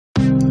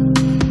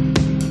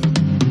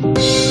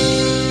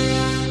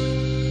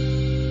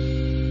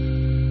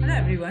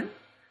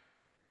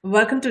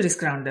Welcome to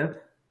Risk Roundup.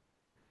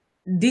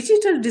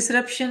 Digital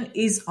disruption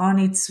is on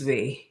its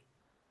way.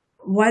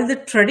 While the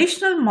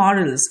traditional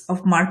models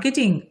of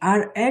marketing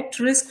are at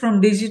risk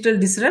from digital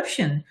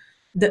disruption,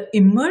 the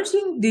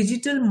emerging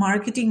digital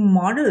marketing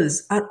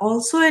models are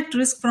also at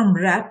risk from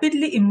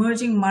rapidly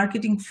emerging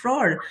marketing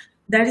fraud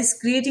that is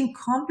creating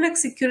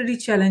complex security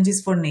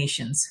challenges for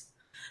nations.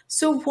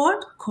 So,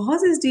 what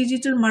causes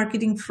digital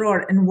marketing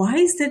fraud and why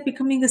is that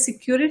becoming a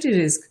security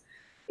risk?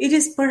 It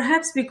is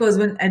perhaps because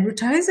when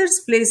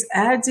advertisers place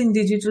ads in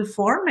digital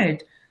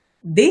format,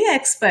 they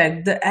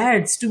expect the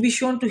ads to be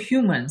shown to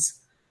humans,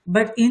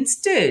 but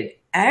instead,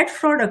 ad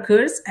fraud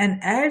occurs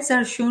and ads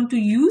are shown to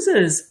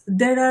users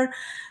that are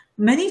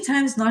many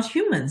times not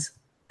humans.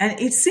 And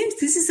it seems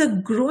this is a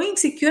growing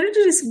security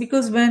risk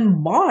because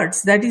when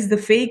bots, that is the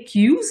fake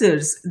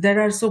users that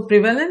are so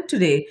prevalent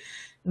today,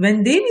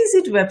 when they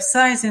visit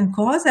websites and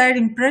cause ad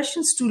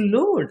impressions to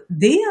load,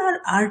 they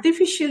are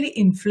artificially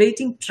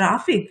inflating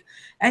traffic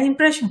and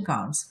impression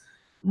counts.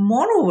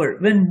 Moreover,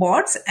 when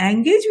bots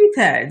engage with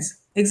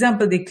ads,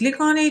 example, they click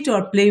on it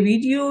or play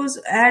videos,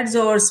 ads,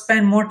 or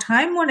spend more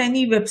time on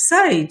any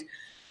website,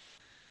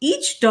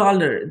 each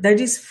dollar that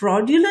is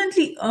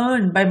fraudulently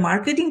earned by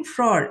marketing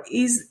fraud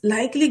is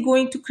likely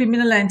going to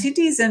criminal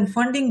entities and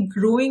funding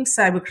growing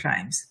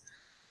cybercrimes.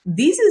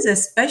 This is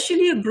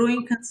especially a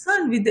growing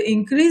concern with the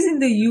increase in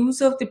the use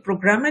of the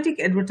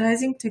programmatic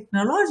advertising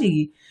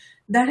technology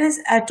that has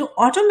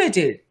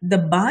automated the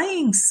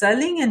buying,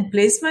 selling, and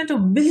placement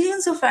of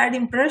billions of ad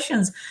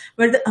impressions,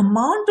 where the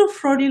amount of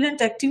fraudulent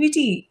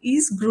activity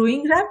is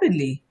growing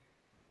rapidly.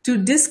 To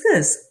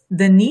discuss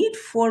the need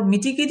for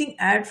mitigating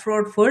ad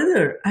fraud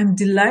further, I'm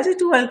delighted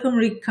to welcome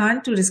Rick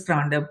Khan to Risk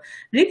Roundup.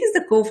 Rick is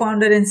the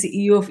co-founder and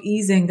CEO of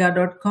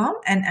eZenga.com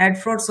and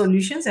Ad Fraud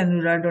Solutions and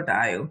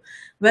Neural.io.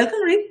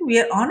 Welcome, Rick. We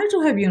are honored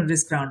to have you on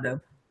Risk Roundup.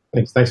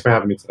 Thanks for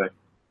having me today.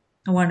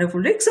 Wonderful,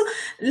 Rick. So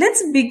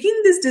let's begin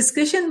this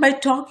discussion by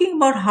talking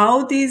about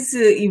how this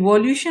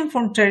evolution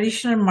from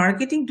traditional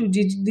marketing to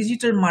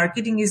digital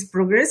marketing is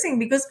progressing.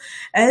 Because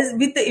as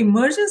with the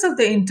emergence of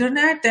the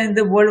internet and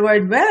the World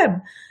Wide Web,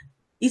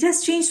 it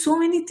has changed so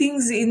many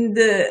things in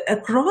the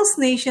across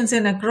nations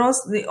and across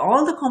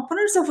all the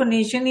components of a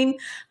nation in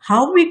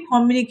how we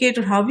communicate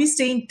or how we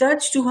stay in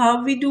touch to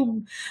how we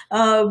do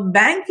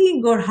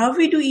banking or how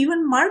we do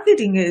even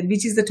marketing,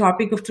 which is the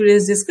topic of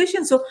today's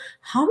discussion. So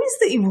how is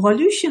the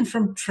evolution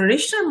from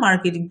traditional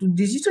marketing to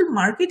digital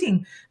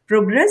marketing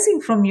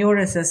progressing from your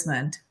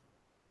assessment?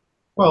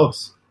 Well,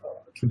 it's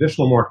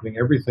traditional marketing.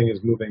 Everything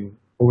is moving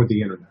over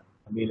the internet.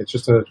 I mean, it's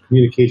just a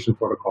communication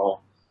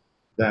protocol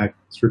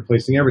that's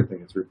replacing everything.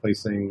 It's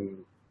replacing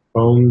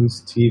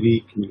phones,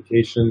 TV,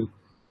 communication.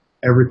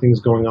 Everything's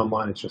going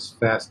online. It's just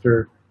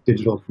faster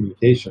digital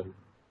communication.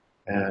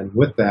 And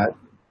with that,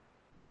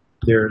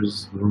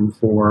 there's room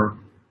for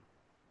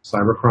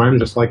cybercrime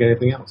just like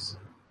anything else.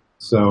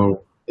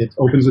 So it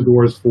opens the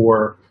doors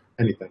for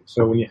anything.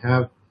 So when you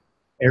have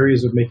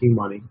areas of making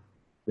money,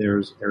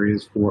 there's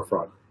areas for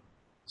fraud.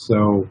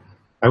 So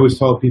I always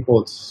tell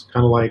people it's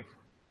kind of like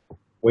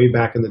way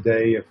back in the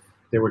day, if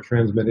they were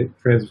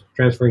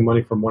transferring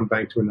money from one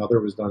bank to another,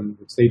 it was done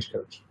with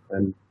Stagecoach.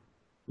 And,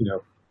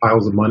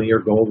 piles of money or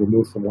gold were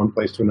moved from one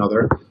place to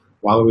another.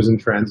 While it was in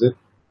transit,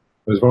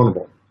 it was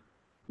vulnerable.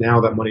 Now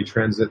that money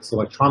transits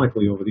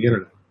electronically over the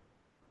internet,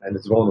 and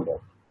it's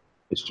vulnerable.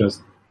 It's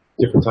just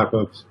different type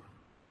of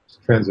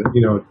transit,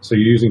 so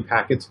you're using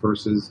packets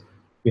versus,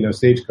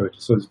 Stagecoach.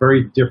 So it's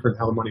very different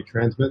how the money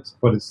transmits,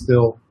 but it's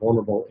still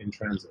vulnerable in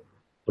transit.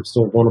 It's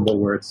still vulnerable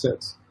where it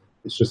sits.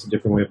 It's just a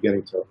different way of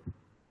getting to it.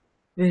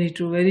 Very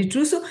true, very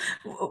true. So,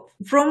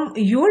 from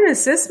your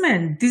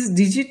assessment, this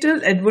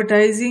digital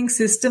advertising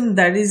system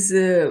that is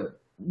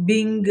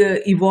being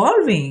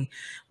evolving,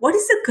 what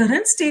is the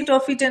current state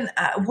of it and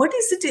what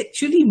is it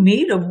actually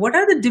made of? What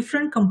are the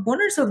different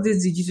components of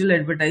this digital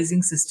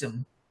advertising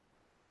system?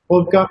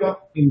 Well,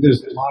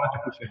 there's a lot of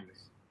different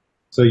changes.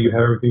 So you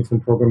have everything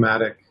from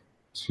programmatic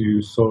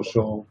to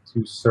social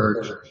to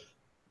search,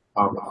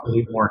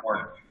 affiliate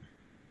marketing,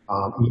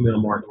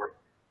 email marketing,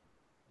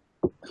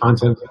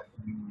 content.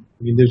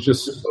 I mean, there's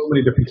just so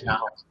many different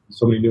channels,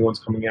 so many new ones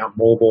coming out,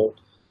 mobile,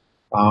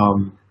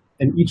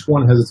 and each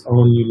one has its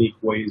own unique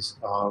ways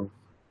of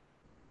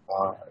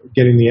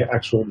getting the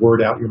actual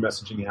word out, your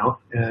messaging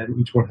out, and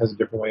each one has a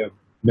different way of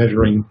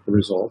measuring the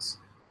results,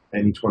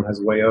 and each one has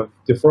a way of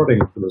defrauding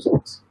the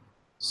results.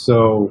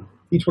 So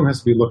each one has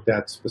to be looked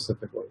at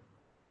specifically.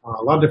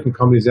 A lot of different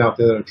companies out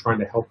there that are trying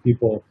to help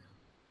people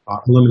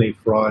eliminate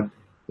fraud.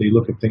 They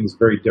look at things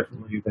very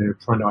differently. They're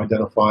trying to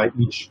identify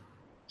each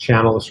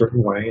channel a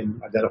certain way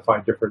and identify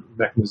different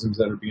mechanisms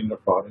that are being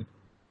defrauded.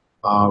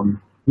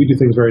 We do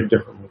things very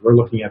differently. We're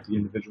looking at the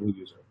individual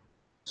user.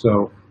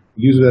 So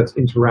the user that's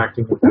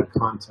interacting with that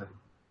content,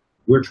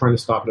 we're trying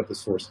to stop it at the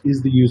source.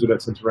 Is the user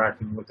that's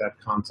interacting with that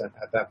content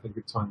at that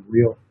particular time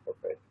real or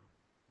fake?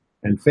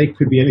 And fake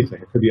could be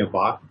anything. It could be a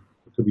bot,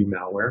 it could be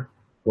malware,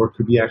 or it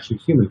could be actually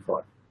human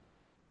fraud.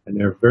 And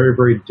there are very,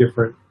 very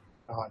different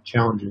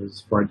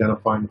challenges for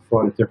identifying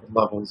fraud at different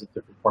levels at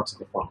different parts of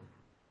the funnel.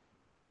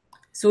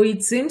 So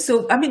it seems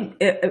so. I mean,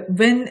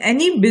 when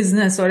any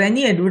business or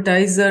any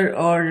advertiser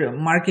or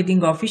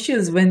marketing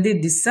officials, when they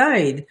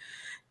decide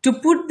to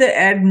put the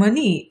ad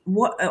money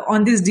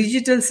on these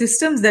digital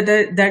systems that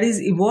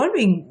is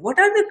evolving, what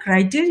are the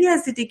criteria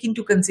they take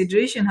into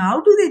consideration? How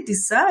do they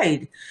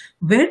decide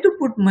where to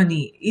put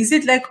money? Is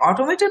it like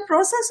automated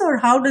process, or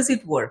how does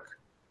it work?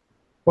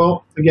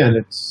 Well, again,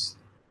 it's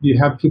you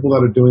have people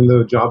that are doing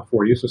the job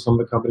for you. So some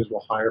of the companies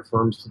will hire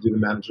firms to do the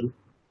management.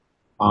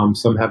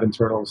 Some have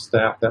internal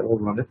staff that will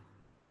run it,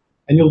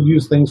 and you'll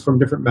use things from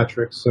different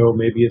metrics. So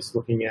maybe it's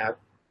looking at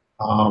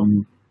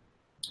um,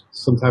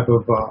 some type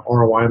of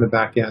ROI on the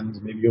back end.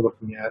 Maybe you're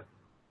looking at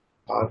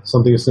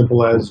something as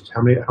simple as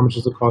how much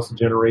does it cost to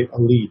generate a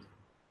lead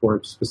for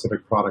a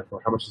specific product,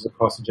 or how much does it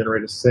cost to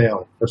generate a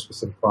sale for a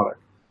specific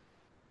product.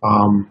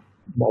 A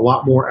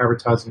lot more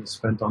advertising is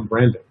spent on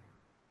branding.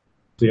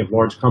 So you have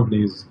large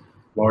companies,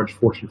 large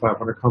Fortune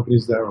 500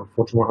 companies that are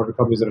Fortune 100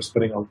 companies that are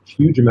spending a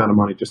huge amount of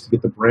money just to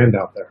get the brand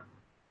out there.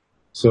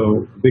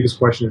 So the biggest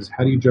question is,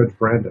 how do you judge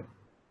branding?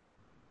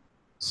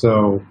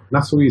 So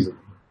not so easy.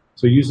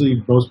 So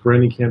usually most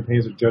branding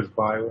campaigns are judged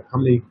by how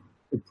many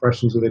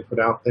impressions do they put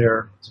out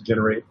there to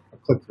generate a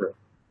click-through.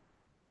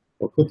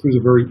 Well, click-throughs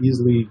are very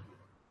easily,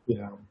 you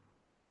know,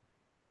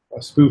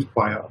 spoofed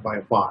by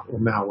a bot or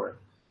malware.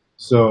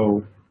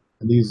 So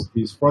and these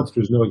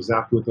fraudsters know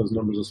exactly what those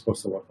numbers are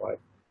supposed to look like,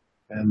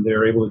 and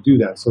they're able to do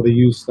that. So they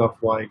use stuff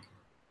like,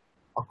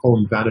 I'll call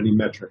them vanity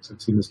metrics.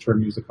 I've seen this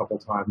term used a couple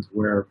of times,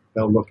 where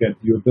they'll look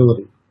at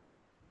viewability,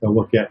 they'll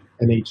look at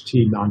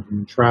NHT,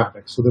 non-human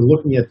traffic. So they're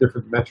looking at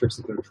different metrics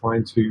that they're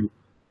trying to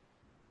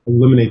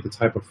eliminate the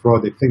type of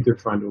fraud they think they're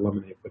trying to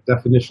eliminate. But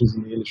definitions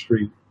in the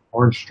industry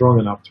aren't strong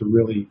enough to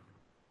really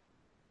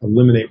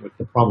eliminate what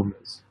the problem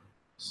is.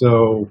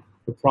 So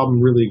the problem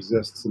really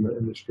exists in the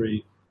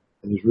industry,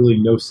 and there's really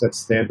no set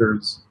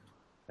standards,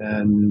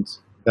 and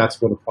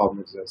that's where the problem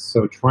exists.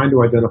 So trying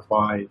to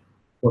identify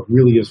what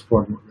really is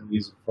fraud and what really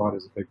isn't fraud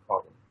is a big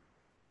problem.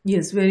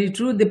 Yes, very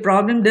true. The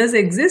problem does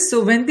exist.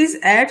 So when this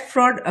ad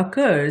fraud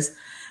occurs,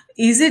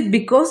 is it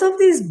because of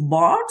these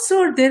bots,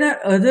 or there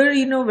are other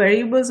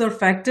variables or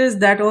factors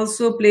that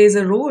also plays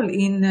a role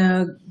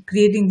in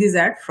creating this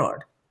ad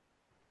fraud?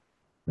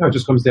 No, it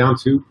just comes down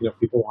to,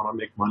 people want to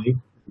make money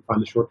and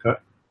find the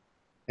shortcut.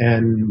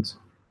 And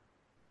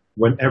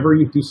whenever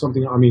you do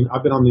something, I mean,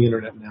 I've been on the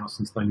internet now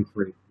since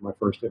 '93, my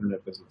first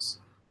internet business.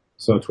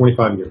 So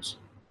 25 years.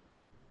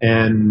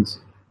 And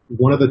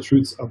one of the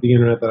truths of the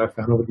internet that I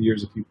found over the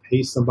years, if you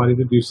pay somebody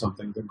to do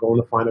something, they're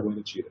going to find a way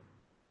to cheat it.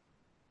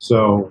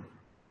 So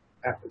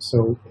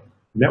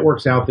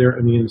networks out there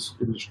in the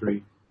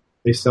industry,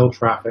 they sell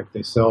traffic,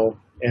 they sell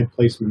ad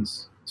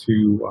placements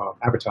to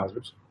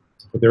advertisers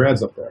to put their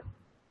ads up there.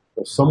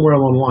 Well, somewhere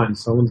along the line,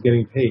 someone's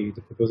getting paid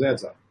to put those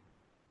ads up.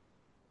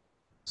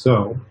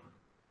 So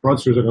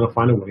fraudsters are going to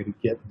find a way to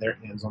get their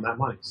hands on that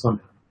money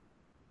somehow.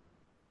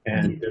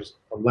 And there's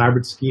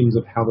elaborate schemes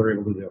of how they're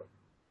able to do it,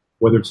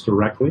 whether it's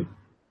directly.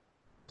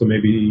 So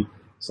maybe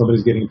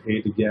somebody's getting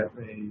paid to get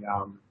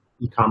a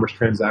e-commerce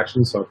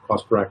transaction, so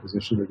cost per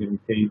acquisition, they're getting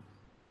paid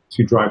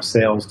to drive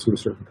sales to a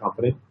certain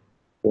company,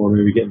 or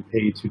maybe getting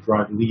paid to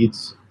drive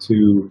leads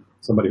to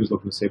somebody who's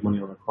looking to save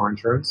money on their car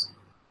insurance.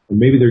 Or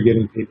maybe they're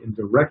getting paid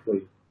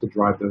indirectly to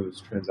drive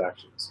those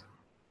transactions.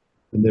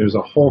 And there's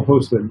a whole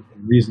host of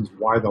reasons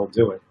why they'll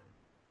do it.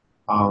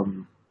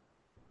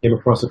 Came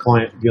across a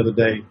client the other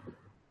day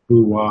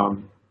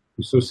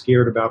who's so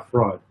scared about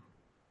fraud,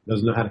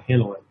 doesn't know how to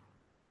handle it.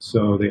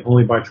 So they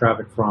only buy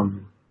traffic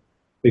from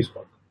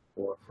Facebook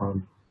or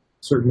from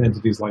certain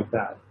entities like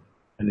that.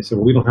 And they said,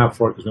 well, we don't have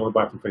fraud because we only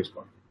buy from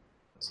Facebook.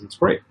 I said, it's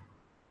great.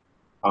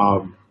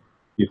 Do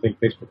you think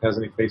Facebook has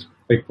any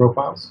fake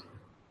profiles?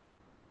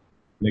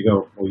 And they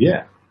go, well,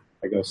 yeah.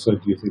 I go, so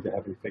do you think they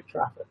have any fake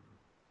traffic?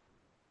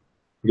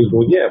 He goes,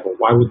 well, yeah, but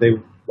why would they,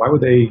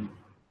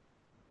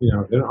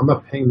 I'm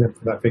not paying them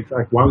for that fake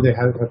traffic. Why would they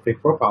have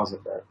fake profiles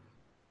up there?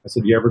 I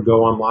said, you ever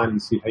go online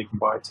and see how you can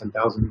buy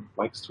 10,000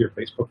 likes to your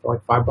Facebook for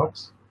like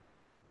 $5?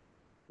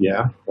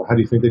 Yeah. Well, how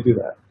do you think they do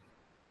that?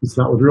 It's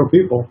not with real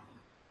people.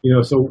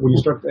 So when you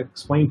start to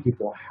explain to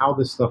people how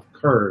this stuff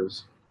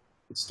occurs,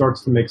 it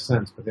starts to make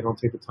sense, but they don't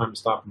take the time to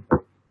stop and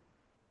think.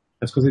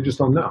 That's because they just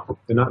don't know.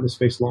 They're not in this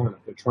space long enough.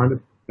 They're trying to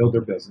build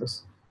their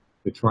business.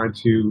 They're trying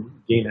to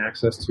gain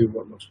access to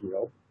what looks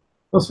real.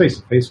 Let's face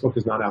it, Facebook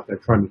is not out there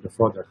trying to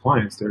defraud their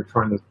clients. They're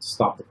trying to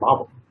stop the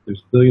problem.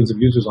 There's billions of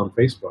users on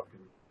Facebook.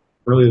 And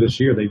earlier this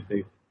year,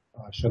 they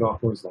shut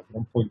off what was like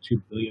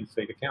 1.2 billion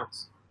fake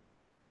accounts.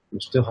 They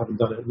still haven't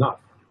done it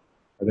enough.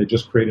 And they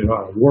just created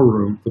a war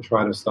room to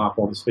try to stop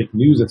all this fake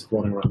news that's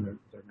floating around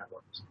their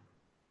networks.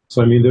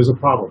 So, I mean, there's a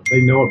problem.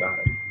 They know about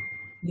it.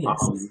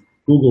 Yes.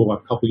 Google, a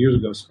couple years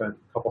ago, spent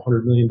a couple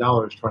 $100 million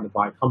trying to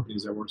buy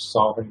companies that were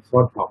solving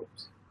fraud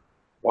problems.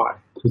 Why?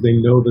 Because they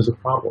know there's a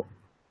problem.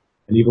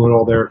 And even with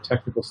all their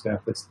technical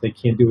staff, they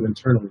can't do it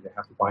internally. They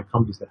have to buy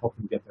companies to help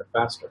them get there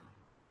faster.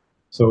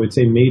 So it's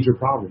a major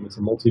problem. It's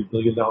a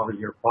multi-billion-dollar a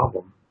year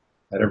problem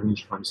that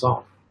everyone's trying to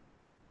solve.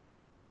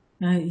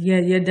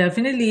 Yeah,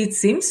 definitely. It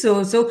seems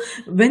so. So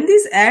when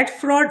this ad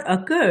fraud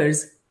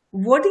occurs,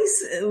 what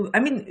is, I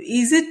mean,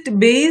 is it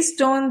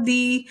based on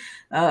the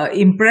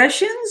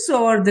impressions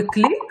or the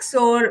clicks,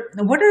 or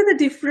what are the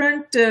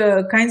different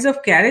kinds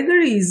of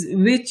categories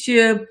which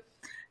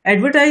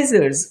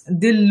advertisers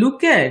they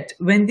look at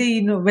when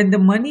they, when the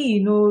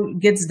money,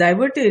 gets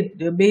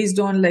diverted based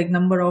on like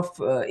number of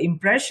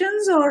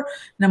impressions or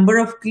number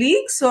of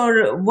clicks,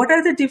 or what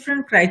are the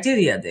different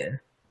criteria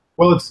there?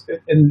 Well,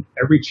 and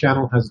every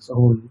channel has its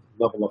own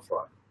level of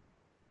fraud.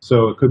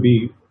 So it could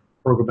be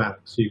programmatic.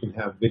 So you can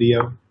have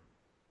video,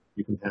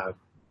 you can have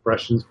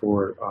impressions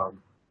for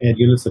ad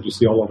units that you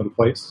see all over the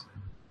place.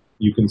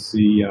 You can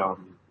see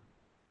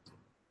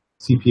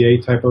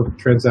CPA type of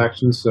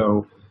transactions.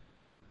 So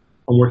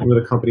I'm working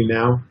with a company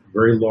now,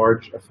 very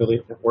large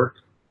affiliate network,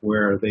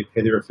 where they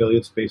pay their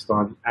affiliates based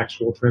on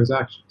actual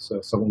transactions. So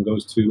if someone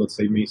goes to, let's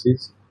say,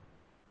 Macy's,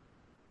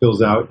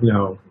 fills out,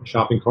 a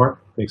shopping cart,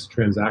 makes a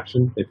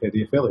transaction, they pay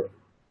the affiliate.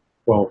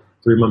 Well,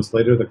 3 months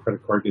later, the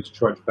credit card gets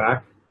charged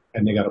back,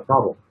 and they got a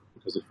problem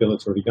because the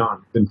affiliate's already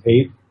gone, been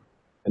paid,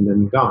 and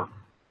then gone.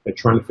 They're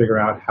trying to figure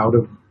out how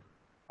to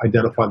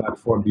identify that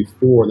fraud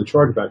before the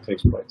chargeback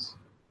takes place.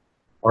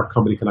 Our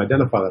company can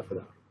identify that for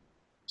them.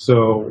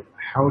 So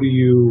how do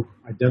you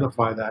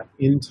identify that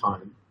in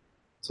time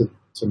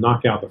to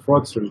knock out the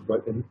fraudsters,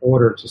 but in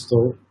order to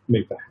still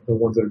make the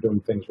ones that are doing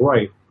things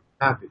right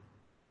happy?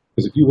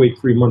 Because if you wait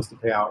 3 months to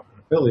pay out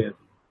an affiliate,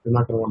 they're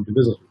not going to want to do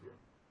business with you,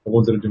 the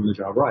ones that are doing the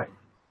job right.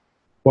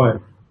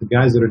 But the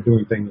guys that are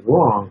doing things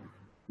wrong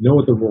know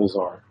what the rules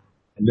are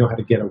and know how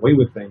to get away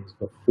with things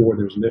before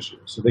there's an issue.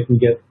 So they can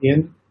get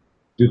in,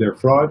 do their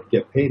fraud,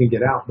 get paid, and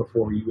get out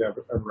before you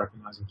ever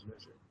recognize there's an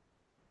issue.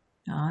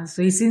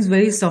 So it seems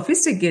very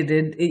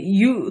sophisticated.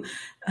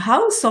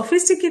 How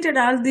sophisticated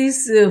are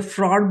these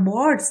fraud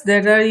bots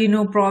that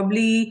are,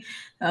 probably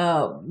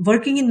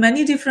working in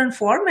many different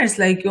formats,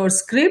 like your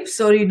scripts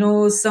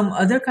or some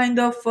other kind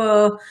of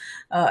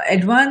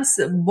advanced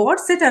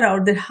bots that are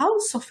out there? How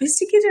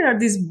sophisticated are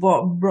these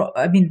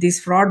these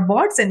fraud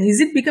bots, and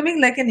is it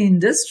becoming like an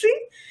industry?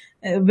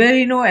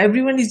 Where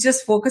everyone is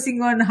just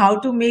focusing on how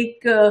to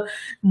make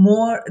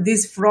more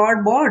these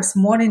fraud bots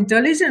more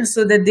intelligent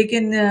so that they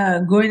can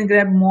go and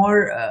grab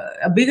more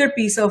a bigger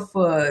piece of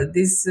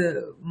these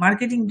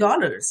marketing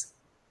dollars.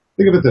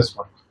 Think of it this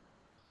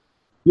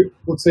way.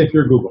 Let's say if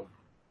you're Google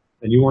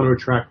and you want to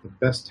attract the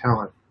best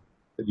talent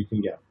that you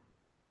can get,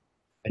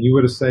 and you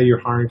were to say you're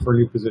hiring for a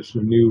new position,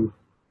 a new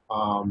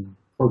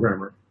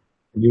programmer,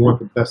 and you want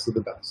the best of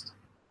the best,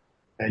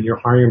 and you're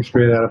hiring them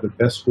straight out of the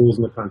best schools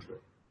in the country,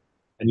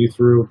 and you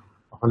threw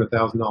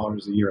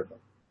 $100,000 a year at them,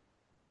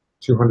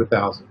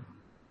 200,000,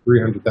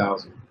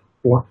 300,000.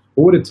 What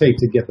would it take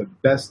to get the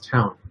best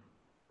talent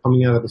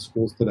coming out of the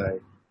schools today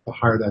to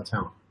hire that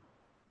talent?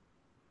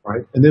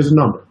 Right? And there's a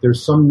number.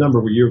 There's some number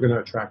where you're going to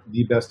attract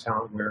the best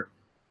talent where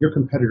your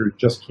competitors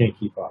just can't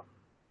keep up,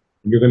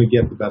 and you're going to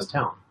get the best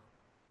talent.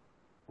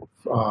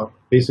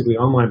 Basically,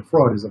 online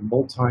fraud is a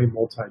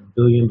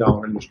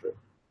multi-billion-dollar industry.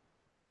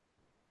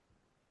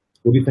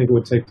 What do you think it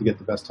would take to get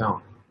the best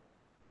talent?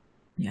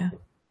 Yeah.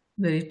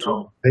 Very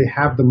true. They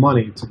have the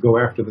money to go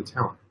after the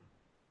talent.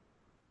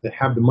 They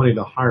have the money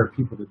to hire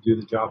people to do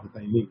the job that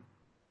they need.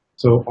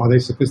 So are they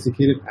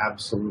sophisticated?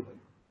 Absolutely.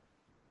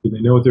 Do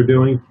they know what they're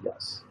doing?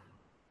 Yes.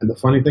 And the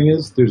funny thing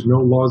is, there's no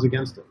laws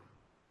against it.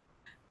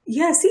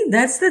 Yeah, see,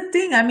 that's the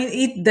thing. I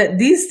mean,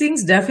 these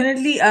things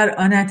definitely are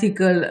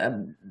unethical.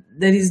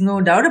 There is no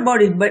doubt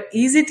about it. But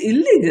is it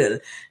illegal?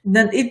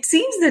 Then it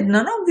seems that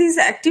none of these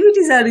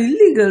activities are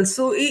illegal.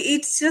 So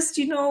it's just,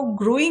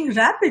 growing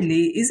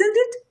rapidly, isn't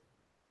it?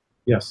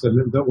 Yes,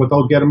 and what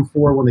they'll get them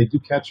for, when they do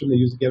catch them, they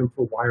usually get them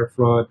for wire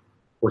fraud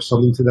or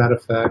something to that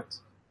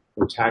effect,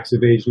 or tax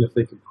evasion if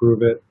they can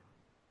prove it.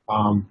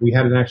 We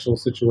had an actual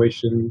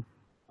situation,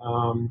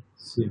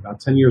 about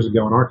 10 years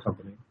ago in our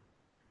company,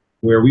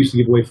 where we used to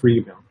give away free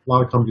email. A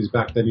lot of companies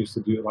back then used to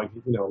do it,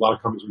 a lot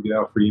of companies would give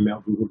out free email.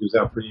 Google gives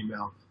out free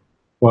email.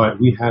 But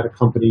we had a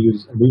company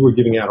and we were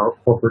giving out our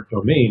corporate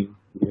domain,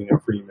 giving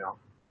out free email.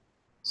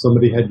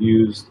 Somebody had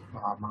used,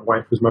 my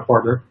wife, who's my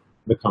partner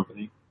in the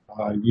company,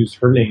 used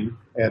her name,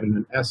 added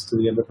an S to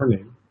the end of her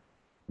name,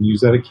 and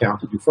used that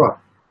account to do fraud.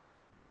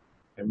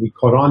 And we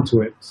caught on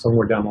to it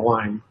somewhere down the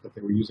line that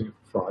they were using it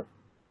for fraud.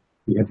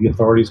 We had the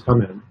authorities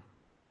come in,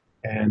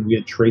 and we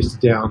had traced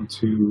it down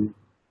to,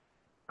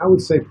 I would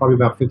say, probably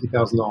about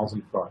 $50,000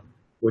 in fraud,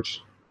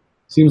 which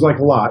seems like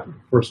a lot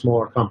for a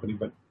smaller company,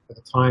 but at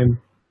the time,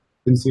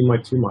 didn't seem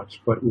like too much.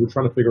 But we were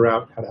trying to figure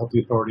out how to help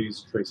the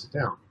authorities trace it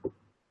down.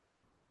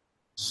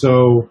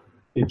 So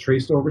it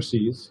traced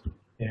overseas,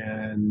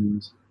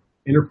 and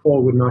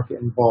Interpol would not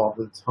get involved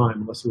at the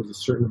time unless it was a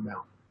certain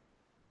amount.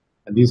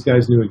 And these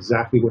guys knew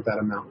exactly what that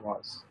amount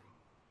was.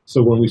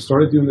 So when we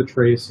started doing the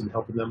trace and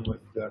helping them with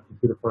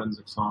computer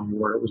forensics on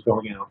where it was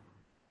going out,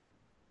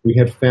 we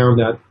had found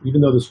that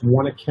even though this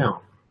one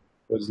account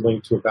was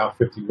linked to about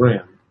 50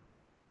 grand,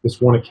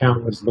 this one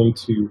account was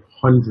linked to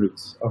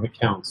hundreds of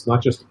accounts,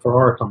 not just for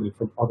our company,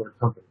 from other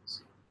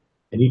companies.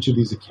 And each of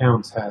these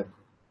accounts had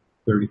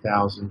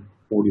 30,000,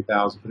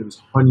 40,000, but it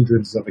was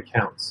hundreds of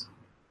accounts.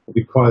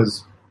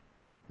 Because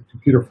the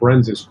computer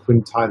forensics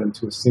couldn't tie them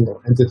to a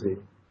single entity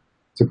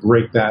to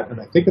break that. And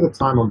I think at the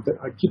time,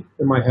 I keep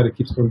in my head, it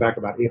keeps coming back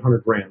about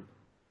 800 grand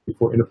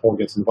before Interpol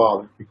gets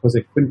involved because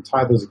they couldn't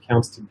tie those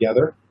accounts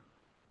together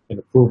in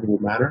a provable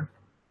manner.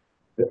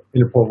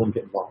 Interpol wouldn't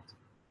get involved.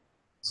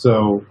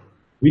 So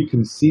we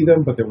can see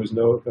them, but there was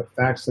the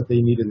facts that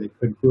they needed, they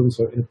couldn't prove them,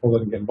 so Interpol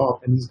didn't get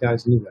involved. And these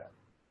guys knew that.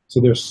 So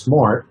they're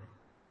smart.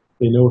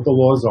 They know what the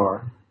laws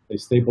are. They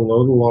stay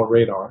below the law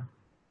radar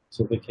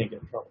so they can't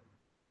get in trouble.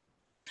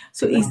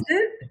 So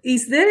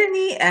is there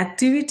any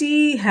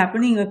activity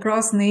happening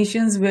across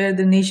nations where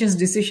the nation's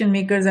decision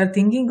makers are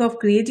thinking of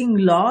creating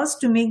laws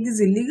to make this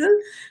illegal?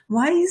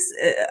 Why is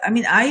I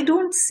mean, I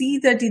don't see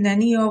that in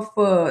any of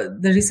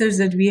the research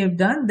that we have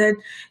done, that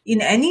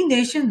in any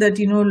nation that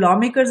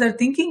lawmakers are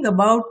thinking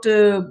about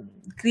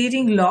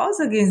creating laws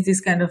against this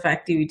kind of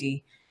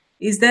activity.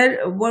 Is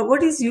there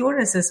what is your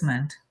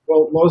assessment?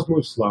 Well, laws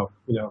move slow.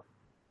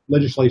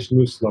 Legislation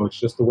moves slow. It's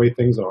just the way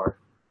things are.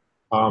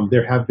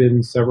 There have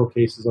been several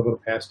cases over the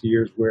past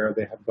years where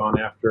they have gone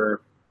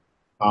after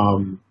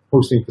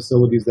hosting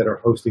facilities that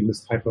are hosting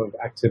this type of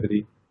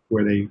activity,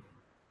 where the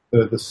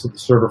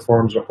server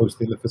farms are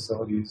hosting the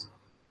facilities,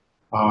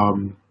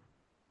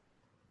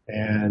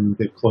 and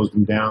they've closed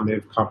them down.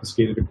 They've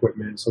confiscated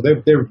equipment. So there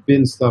have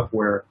been stuff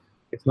where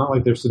it's not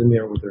like they're sitting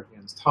there with their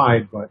hands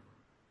tied, but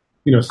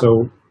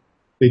so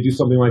they do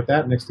something like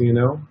that. Next thing you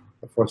know,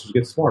 the fraudsters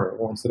get smarter.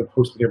 Well, instead of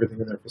hosting everything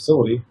in their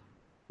facility,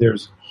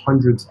 there's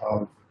hundreds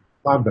of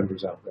cloud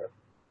vendors out there.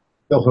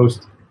 They'll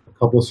host a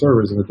couple of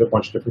servers and a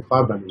bunch of different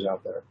cloud vendors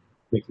out there,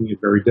 making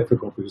it very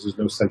difficult because there's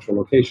no central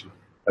location.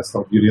 That's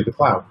the beauty of the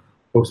cloud.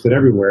 Hosted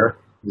everywhere,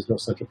 there's no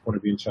central point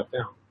of being shut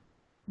down.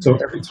 So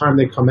every time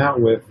they come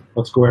out with,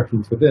 let's go after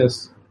them for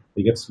this,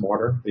 they get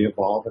smarter, they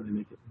evolve, and they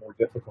make it more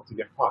difficult to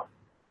get caught.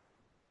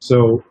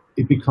 So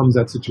it becomes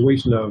that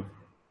situation of,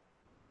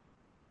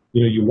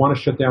 you want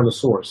to shut down the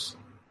source,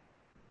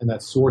 and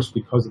that source,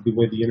 because of the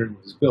way the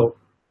internet is built,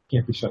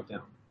 can't be shut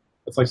down.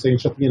 It's like saying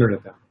shut the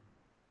internet down.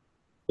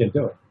 Can't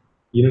do it.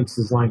 The internet's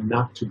designed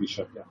not to be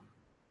shut down.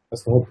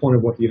 That's the whole point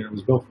of what the internet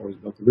was built for. It was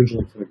built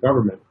originally for the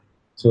government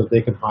so that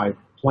they can hide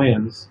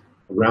plans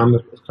around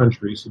the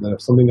country so that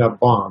if something got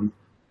bombed,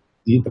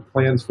 the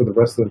plans for the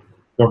rest of the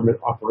government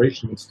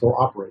operation would still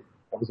operate.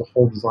 That was the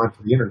whole design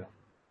for the internet,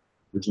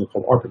 originally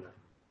called ARPANET.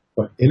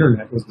 But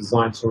internet was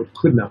designed so it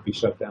could not be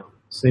shut down.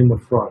 Same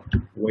with fraud. The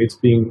way it's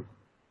being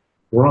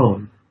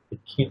grown, it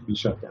can't be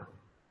shut down.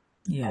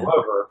 Yeah.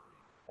 However,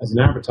 as an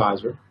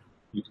advertiser,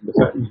 you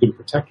can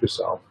protect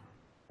yourself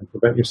and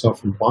prevent yourself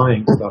from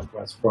buying stuff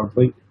that's fraud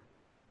latent.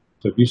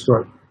 So if you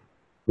start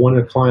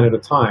one client at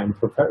a time,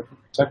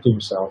 protecting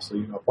yourself so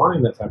you're not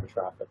buying that type of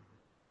traffic,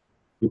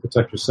 you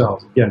protect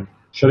yourselves. Again,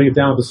 shutting it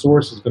down at the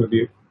source is going to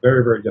be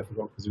very, very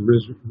difficult because there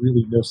is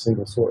really no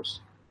single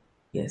source.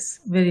 Yes,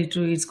 very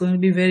true. It's going to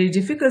be very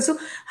difficult. So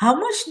how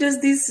much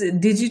does this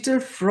digital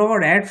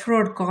fraud, ad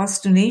fraud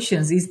cost to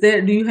nations?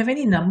 Do you have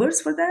any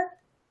numbers for that?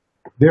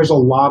 There's a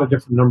lot of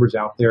different numbers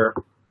out there.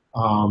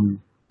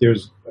 One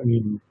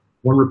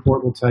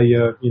report will tell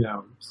you,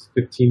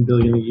 15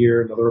 billion a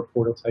year. Another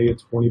report will tell you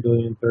 20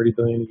 billion, 30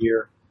 billion a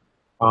year.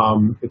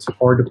 It's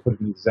hard to put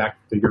an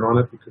exact figure on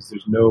it because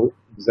there's no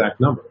exact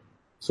number.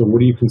 So what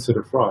do you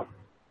consider fraud?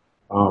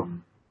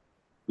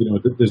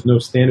 There's no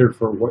standard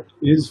for what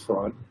is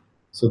fraud.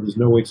 So there's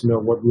no way to know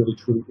what really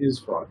truly is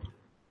fraud.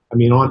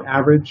 On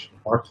average,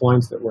 our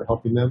clients that we're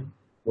helping them,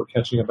 we're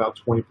catching about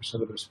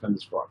 20% of their spend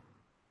as fraud.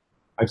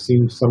 I've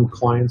seen some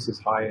clients as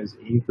high as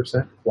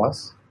 80%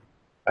 plus.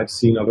 I've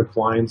seen other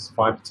clients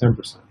 5 to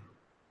 10%.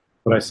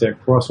 But I say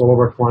across all of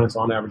our clients,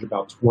 on average,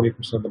 about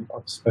 20% of the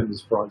spend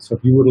is fraud. So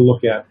if you were to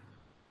look at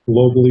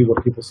globally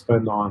what people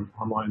spend on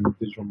online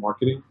digital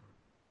marketing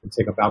and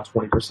take about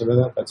 20% of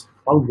that, that's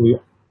probably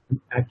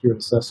an accurate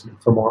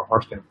assessment from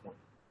our standpoint.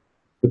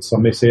 But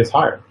some may say it's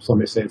higher, some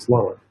may say it's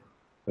lower.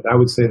 But I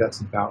would say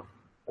that's about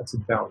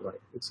right.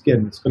 It's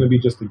going to be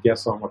just a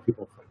guess on what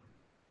people think.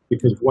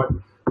 Because what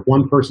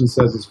one person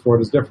says is fraud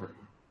is different.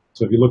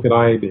 So if you look at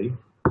IAB,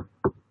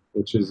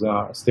 which is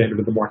a standard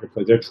of the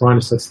marketplace, they're trying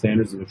to set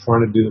standards and they're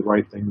trying to do the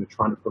right thing. They're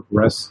trying to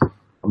progress.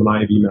 I'm an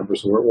IAB member,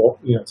 so we're all,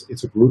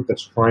 it's a group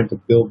that's trying to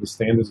build the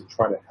standards and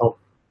try to help,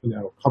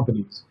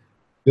 companies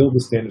build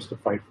the standards to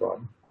fight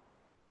fraud.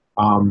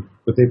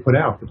 But they put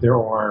out that there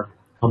are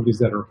companies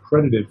that are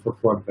accredited for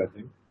fraud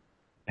vetting,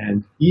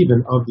 and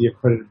even of the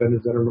accredited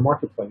vendors that are in the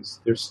marketplace,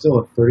 there's still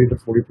a 30 to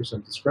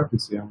 40%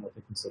 discrepancy on what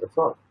they consider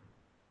fraud.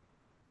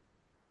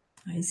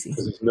 I see.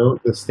 Because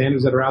the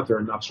standards that are out there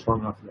are not strong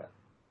enough yet.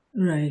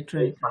 Right.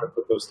 Trying to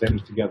put those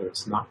standards together,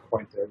 it's not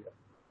quite there yet.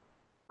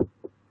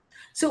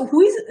 So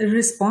who is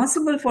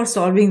responsible for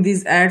solving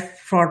this ad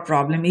fraud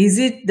problem? Is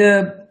it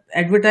the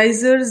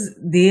advertisers,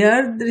 they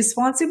are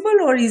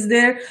responsible, or is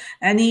there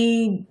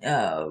any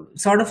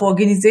sort of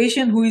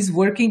organization who is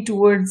working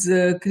towards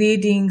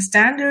creating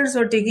standards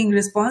or taking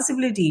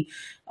responsibility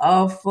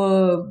of,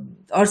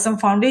 or some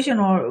foundation,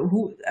 or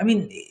who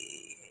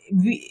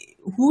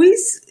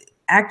is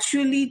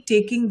actually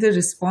taking the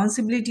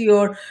responsibility,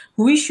 or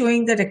who is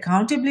showing that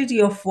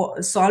accountability of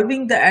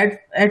solving the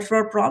ad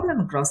fraud problem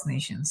across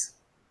nations?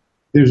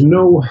 There's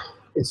no,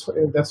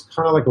 that's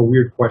kind of like a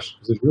weird question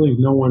because there's really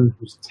no one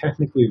who's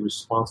technically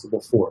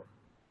responsible for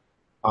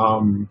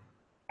it.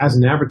 As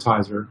an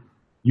advertiser,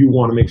 you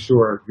want to make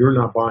sure you're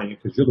not buying it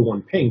because you're the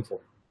one paying for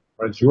it.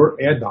 Right? It's your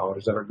ad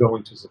dollars that are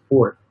going to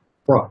support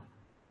fraud.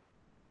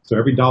 So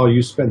every dollar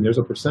you spend, there's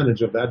a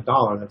percentage of that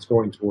dollar that's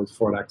going towards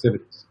fraud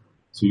activities.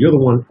 So you're the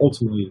one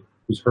ultimately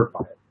who's hurt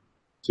by it.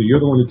 So you're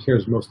the one who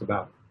cares most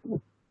about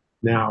it.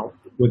 Now,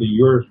 whether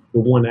you're the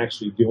one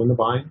actually doing the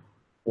buying,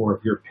 or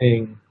if you're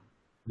paying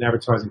an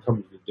advertising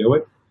company to do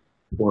it,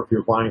 or if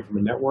you're buying from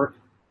a network,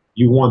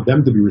 you want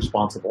them to be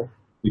responsible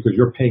because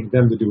you're paying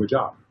them to do a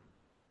job.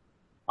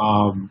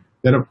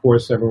 Then, of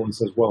course, everyone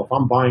says, well, if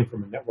I'm buying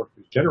from a network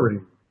who's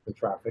generating the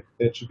traffic,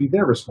 it should be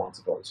their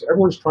responsibility. So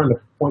everyone's trying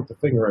to point the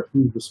finger at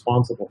who's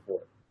responsible for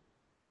it.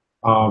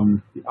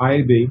 The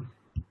IAB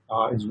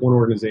is one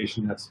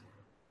organization that's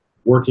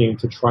working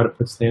to try to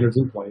put standards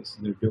in place,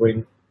 and they're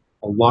doing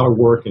a lot of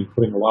work and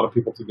putting a lot of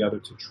people together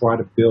to try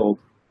to build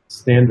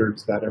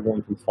standards that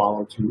everyone can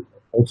follow to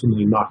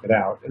ultimately knock it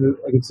out. And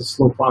it's a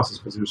slow process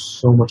because there's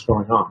so much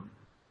going on.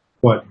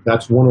 But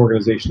that's one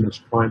organization that's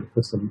trying to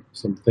put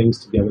some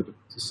things together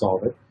to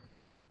solve it.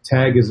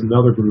 TAG is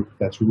another group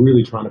that's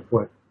really trying to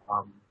put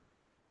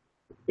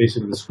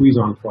basically the squeeze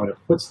on fraud to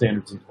put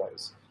standards in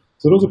place.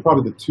 So those are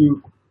probably the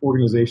two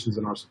organizations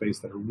in our space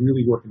that are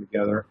really working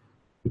together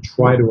to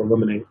try to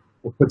eliminate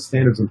or put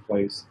standards in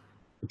place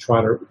to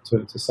try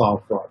to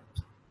solve fraud.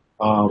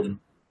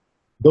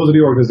 Those are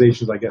the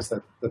organizations, I guess,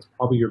 that's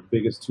probably your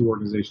biggest two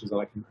organizations that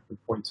I can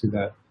point to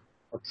that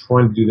are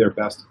trying to do their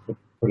best to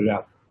put it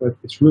out. But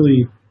it's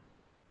really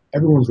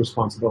everyone's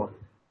responsibility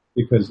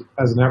because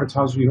as an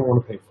advertiser, you don't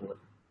want to pay for it.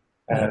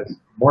 As a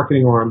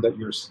marketing arm that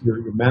you're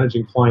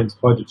managing clients'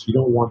 budgets, you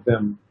don't want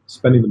them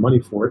spending the money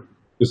for it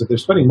because if they're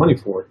spending money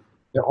for it,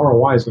 their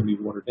ROI is going to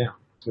be watered down.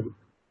 So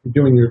you're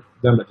doing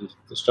them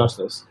a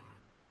disjustice.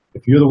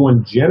 If you're the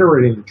one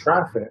generating the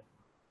traffic,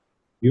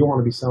 you don't want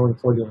to be selling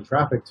fraudulent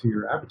traffic to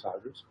your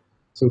advertisers.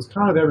 So it's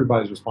kind of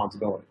everybody's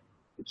responsibility.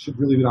 It should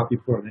really not be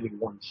put on any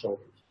one's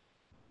shoulders.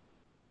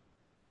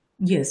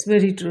 Yes,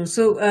 very true.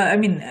 So,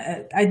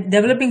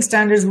 developing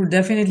standards would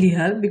definitely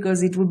help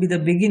because it would be the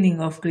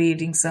beginning of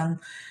creating some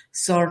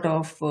sort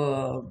of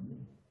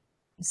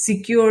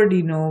secured,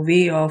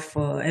 way of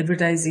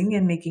advertising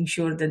and making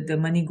sure that the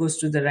money goes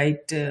to the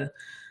right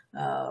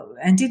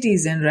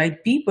entities and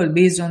right people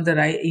based on the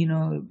right,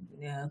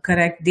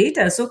 correct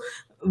data. So,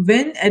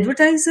 when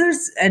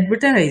advertisers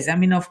advertise,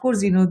 of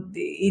course,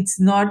 it's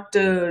not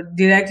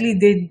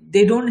directly,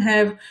 they don't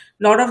have, a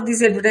lot of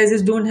these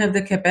advertisers don't have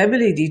the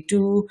capability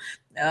to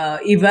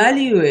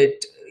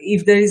evaluate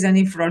if there is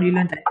any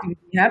fraudulent activity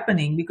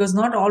happening because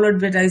not all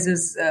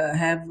advertisers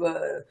have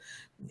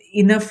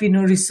enough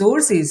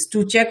resources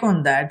to check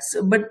on that.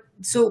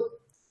 So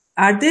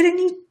are there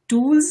any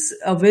tools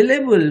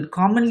available,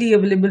 commonly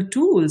available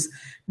tools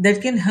that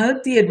can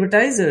help the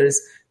advertisers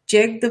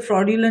check the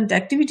fraudulent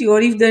activity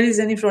or if there is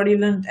any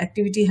fraudulent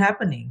activity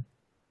happening?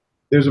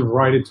 There's a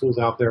variety of tools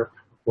out there.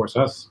 Of course,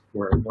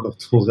 we're one of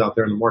the tools out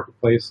there in the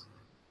marketplace.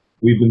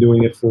 We've been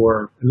doing it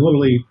and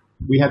literally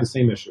we had the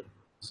same issue.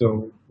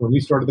 So when we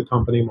started the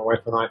company, my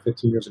wife and I,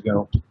 15 years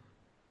ago,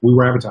 we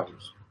were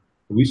advertisers.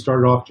 We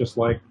started off just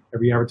like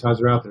every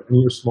advertiser out there, and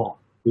we were small.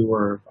 We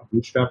were a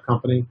bootstrap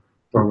company,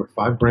 started with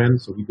 5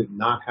 brands, so we did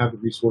not have the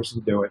resources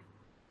to do it.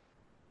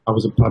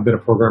 I've been a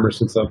programmer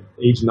since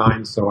age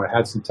 9, so I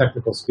had some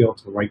technical skill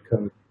to write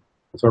code.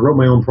 So I wrote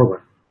my own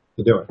program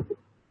to do it.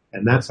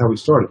 And that's how we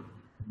started.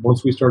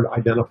 Once we started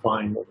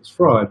identifying what was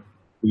fraud,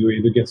 we would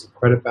either get some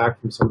credit back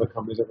from some of the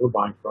companies that we were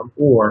buying from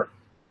or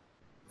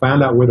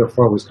found out where the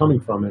fraud was coming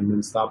from and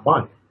then stopped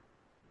buying.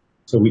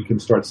 So we can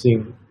start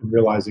seeing and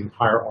realizing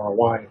higher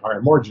ROI,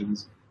 higher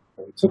margins,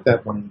 and we took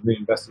that money and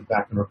reinvested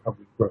back in our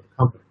company to grow the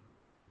company.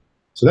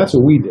 So that's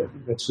what we did.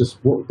 That's just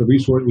what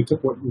we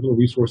took what little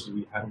resources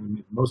we had and we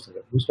made the most of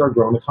it. We started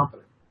growing the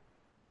company.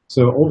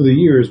 So over the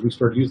years, we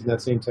started using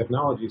that same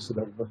technology so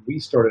that when we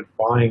started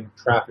buying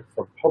traffic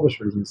from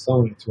publishers and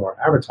selling it to our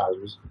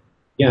advertisers,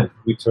 again,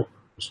 we took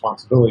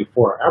responsibility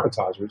for our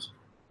advertisers.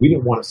 We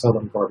didn't want to sell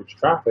them garbage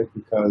traffic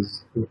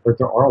because it would hurt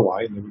their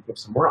ROI and they would go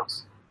somewhere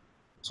else.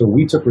 So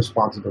we took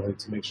responsibility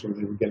to make sure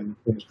they were getting the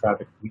cleanest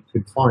traffic we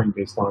could find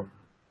based on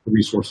the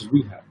resources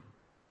we had.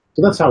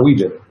 So that's how we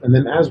did it. And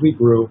then as we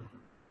grew,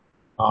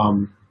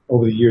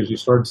 over the years, you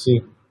started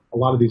seeing a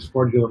lot of these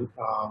fraudulent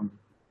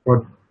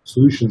fraud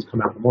solutions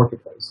come out in the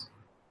marketplace.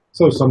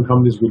 So some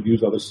companies would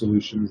use other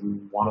solutions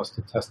and want us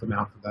to test them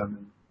out for them.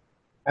 And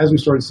as we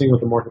started seeing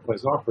what the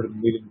marketplace offered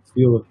and we didn't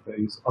feel that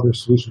these other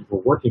solutions were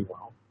working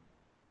well,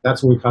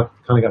 that's when we kind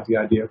of got the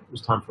idea it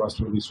was time for us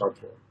to release our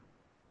tool.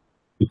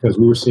 Because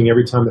we were seeing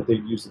every time that they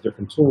used a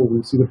different tool, we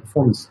would see the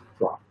performance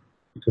drop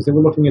because they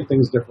were looking at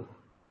things differently.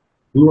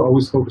 We were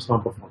always focused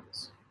on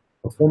performance.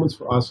 Performance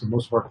for us and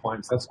most of our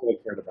clients, that's what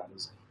I cared about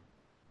is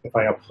if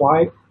I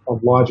apply a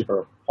logic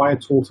or apply a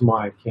tool to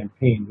my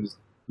campaign, does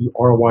the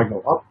ROI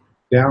go up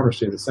down or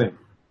stay the same.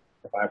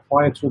 If I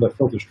apply a tool that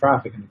filters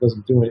traffic and it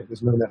doesn't do it,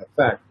 there's no net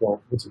effect,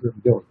 well, what's it really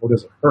doing? What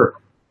does it hurt?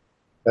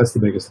 That's the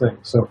biggest thing.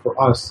 So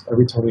for us,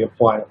 every time we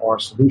apply our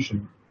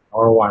solution,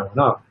 ROI went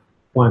up,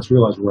 clients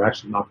realize we're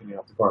actually knocking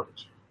out the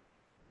garbage.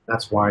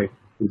 That's why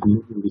we've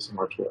been releasing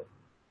our tool.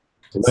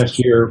 So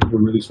last year, we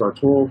released our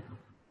tool,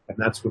 and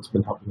that's what's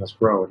been helping us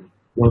grow. And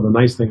one of the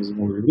nice things is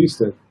when we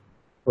released it,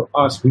 for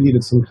us, we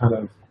needed some kind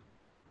of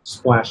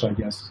splash, I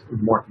guess, in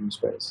the marketing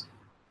space.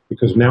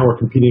 Because now we're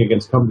competing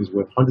against companies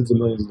with hundreds of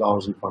millions of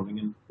dollars in funding,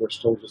 and we're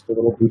still just a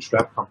little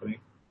bootstrap company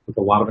with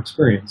a lot of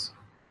experience.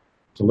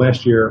 So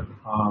last year,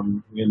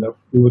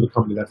 we were the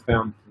company that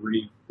found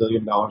 $3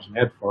 billion in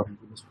ad fraud in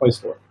Google's Play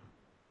Store.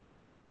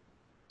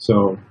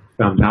 So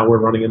found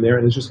malware running in there,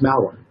 and it's just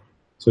malware.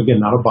 So again,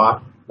 not a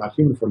bot, not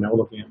human fraud. Now we're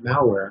looking at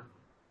malware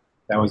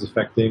that was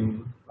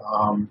affecting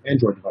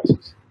Android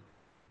devices.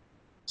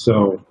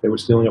 So they were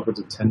stealing upwards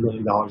of $10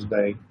 million a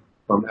day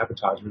from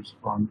advertisers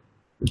on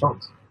their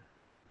phones.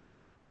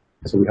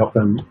 So we helped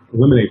them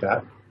eliminate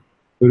that.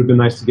 It would have been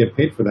nice to get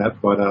paid for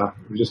that, but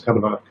it was just kind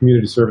of a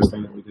community service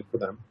thing that we did for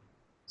them.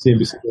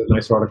 CNBC did a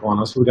nice article on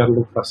us, so we got a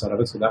little press out of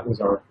it. So that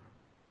was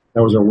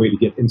our way to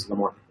get into the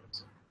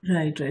marketplace.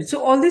 Right, right.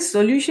 So all these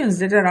solutions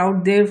that are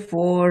out there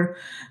for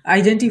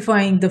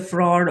identifying the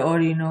fraud or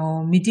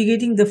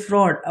mitigating the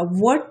fraud,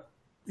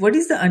 what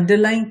is the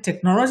underlying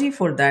technology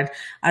for that?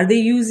 Are they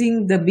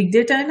using the big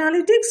data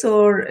analytics,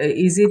 or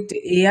is it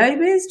AI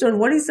based, or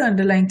what is the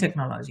underlying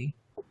technology?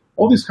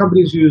 All these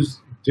companies use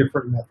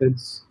different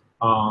methods,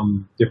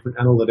 different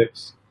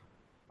analytics.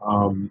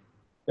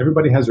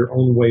 Everybody has their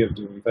own way of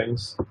doing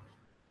things.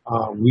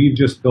 We've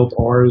just built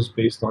ours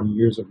based on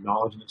years of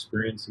knowledge and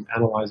experience in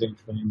analyzing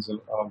trillions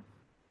of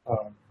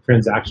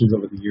transactions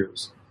over the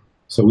years.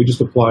 So we just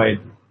applied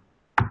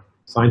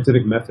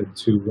scientific method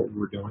to what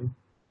we're doing.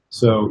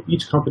 So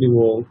each company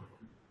will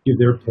give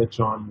their pitch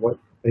on what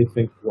they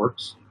think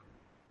works.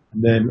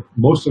 And then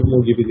most of them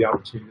will give you the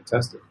opportunity to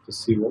test it, to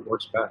see what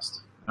works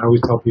best. I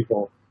always tell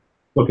people,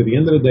 look, at the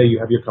end of the day, you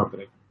have your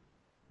company,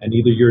 and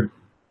either you're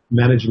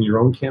managing your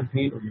own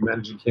campaign or you're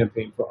managing a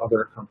campaign for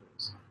other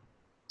companies.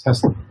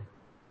 Test them.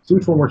 See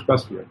which one works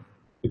best for you.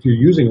 If you're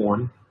using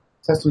one,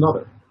 test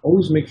another.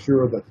 Always make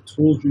sure that the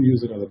tools you're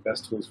using are the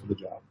best tools for the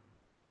job.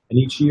 And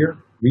each year,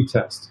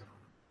 retest.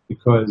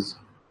 Because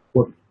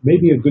what may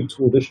be a good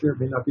tool this year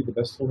may not be the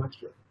best tool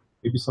next year.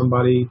 Maybe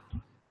somebody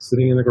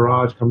sitting in the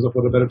garage comes up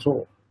with a better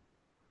tool.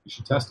 You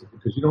should test it,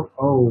 because you don't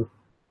owe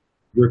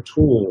your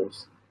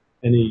tools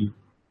anything.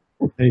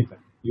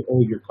 You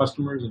owe your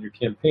customers and your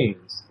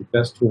campaigns the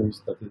best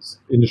tools that this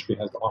industry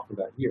has to offer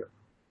that year.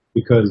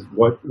 Because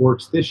what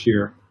works this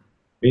year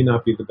may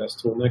not be the best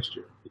tool next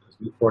year, because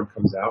new fraud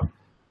comes out.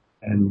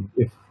 And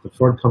if the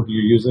fraud company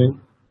you're using,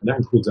 and that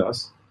includes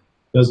us,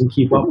 doesn't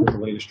keep up with the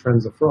latest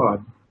trends of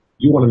fraud,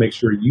 you want to make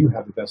sure you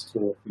have the best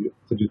tool for you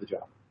to do the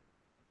job.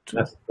 And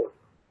that's important.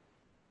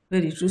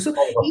 Very true. So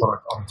all of us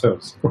are on our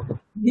toes.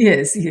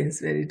 yes,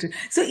 very true.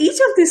 So each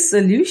of these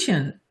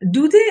solution,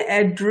 do they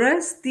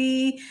address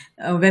the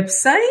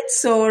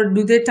websites, or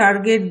do they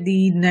target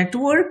the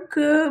network?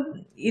 Or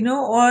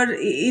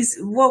is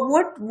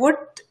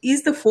what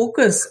is the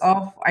focus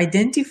of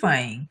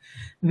identifying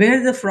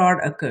where the fraud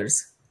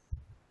occurs?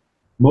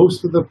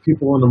 Most of the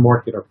people in the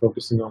market are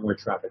focusing on where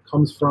traffic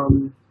comes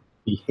from,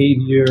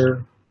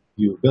 behavior,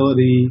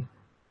 viewability,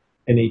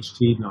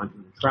 NHT,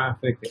 non-human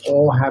traffic. They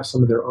all have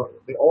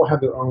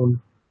their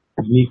own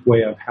unique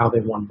way of how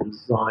they want to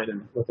design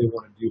and what they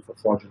want to do for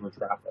fraudulent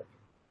traffic.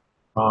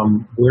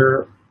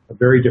 We're a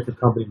very different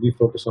company. We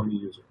focus on the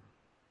user.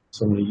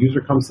 So when a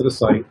user comes to the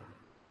site,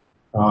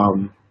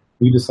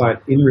 we decide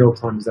in real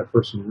time, is that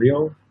person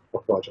real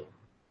or fraudulent?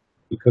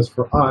 Because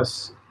for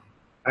us,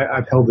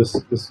 I've held this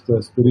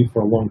belief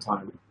for a long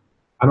time.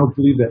 I don't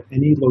believe that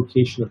any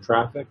location of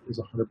traffic is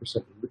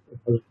 100%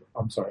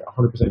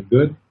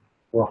 good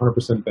or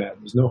 100% bad.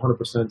 There's no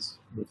 100%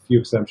 with few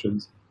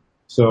exceptions.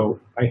 So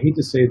I hate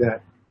to say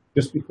that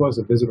just because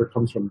a visitor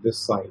comes from this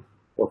site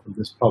or from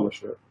this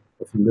publisher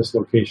or from this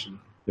location,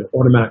 they're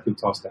automatically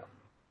tossed out.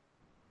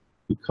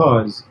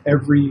 Because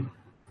every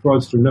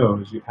fraudster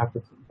knows you have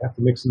to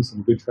mix in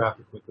some good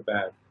traffic with the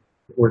bad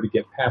in order to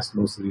get past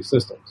most of these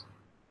systems.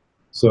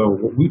 So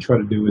what we try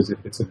to do is,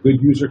 if it's a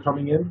good user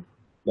coming in,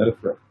 let it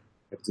through.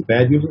 If it's a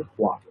bad user,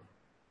 block it.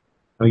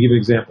 I'll give you an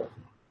example.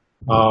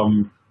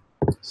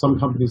 Some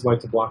companies like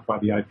to block by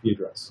the IP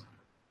address,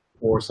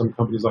 or some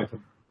companies like to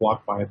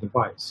block by a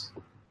device.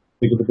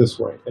 Think of it this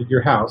way. At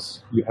your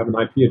house, you have an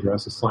IP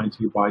address assigned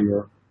to you by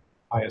your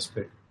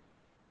ISP.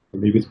 Or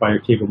maybe it's by your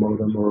cable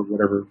modem or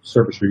whatever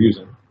service you're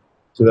using.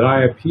 So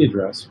that IP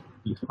address,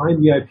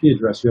 behind the IP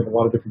address, you have a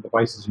lot of different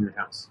devices in your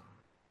house.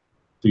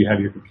 So you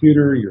have your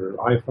computer, your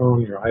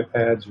iPhone, your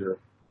iPads, your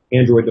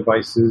Android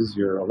devices,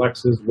 your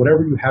Alexas,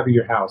 whatever you have in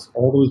your house,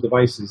 all those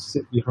devices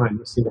sit behind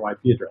a single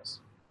IP address.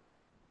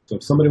 So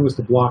if somebody was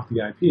to block the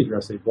IP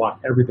address, they block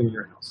everything in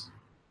your house.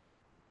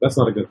 That's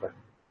not a good thing.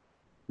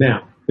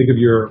 Now, think of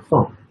your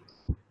phone.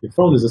 Your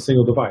phone is a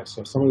single device.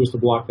 So if someone was to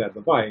block that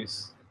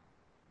device,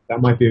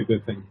 that might be a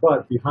good thing.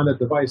 But behind that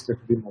device, there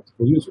could be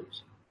multiple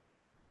users.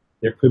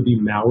 There could be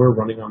malware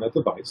running on that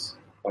device,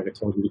 like I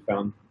told you we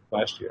found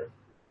last year,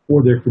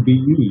 or there could be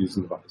you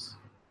using the device.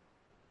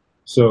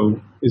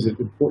 So is it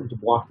important to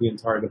block the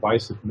entire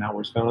device if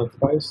malware is found on the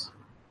device?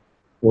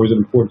 Or is it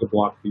important to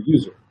block the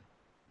user?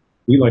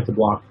 We like to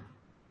block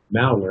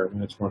malware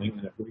when it's running,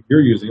 and if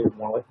you're using it, we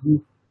want to let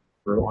you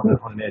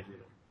on an edge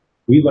unit.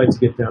 We like to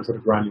get down to the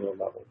granular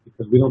level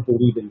because we don't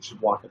believe that you should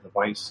block a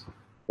device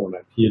or an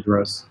IP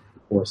address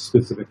or a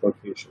specific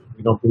location.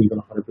 We don't believe in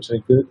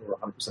 100% good or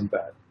 100%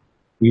 bad.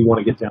 We want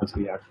to get down to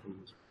the actual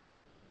user.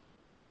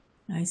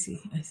 I see.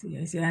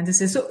 I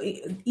understand. So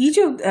each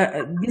of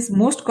these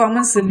most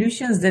common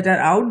solutions that are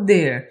out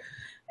there,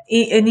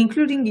 and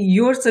including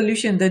your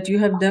solution that you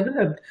have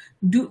developed,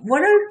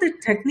 what are the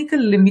technical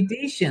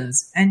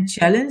limitations and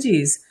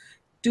challenges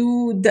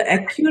to the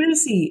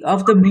accuracy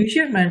of the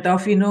measurement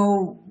of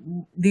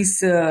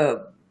this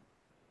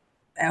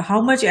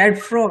how much ad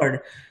fraud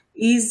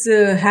is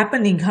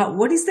happening?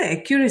 What is the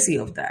accuracy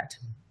of that?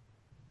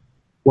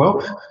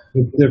 Well,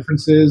 the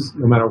difference is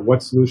no matter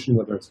what solution,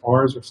 whether it's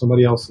ours or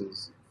somebody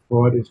else's,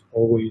 fraud is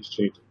always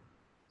changing.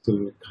 So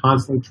we're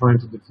constantly trying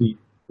to defeat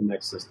the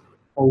next system,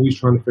 always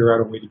trying to figure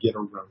out a way to get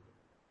around it.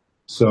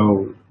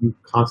 So you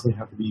constantly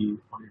have to be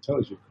on your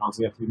toes. You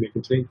constantly have to be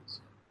making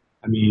changes.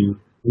 I mean,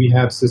 we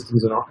have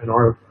systems in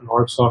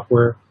our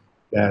software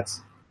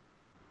that's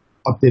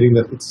updating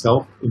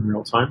itself in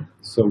real time.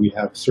 So we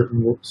have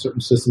certain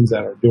systems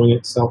that are doing it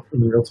itself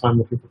in real time,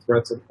 looking for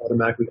threats and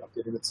automatically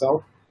updating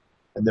itself.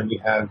 And then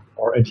we have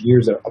our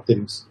engineers that are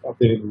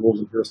updating the rules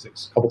and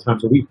heuristics a couple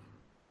times a week,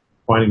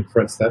 finding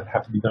threats that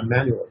have to be done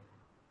manually.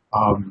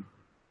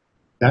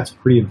 That's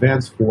pretty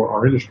advanced for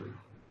our industry.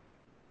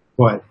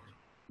 But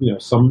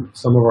some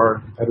of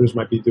our competitors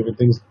might be doing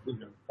things.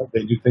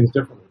 They do things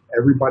differently.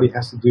 Everybody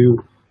has to do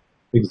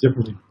things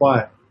differently.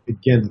 But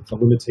again, the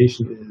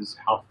limitation is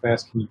how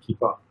fast can you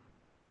keep up?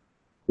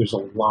 There's a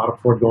lot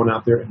of fraud going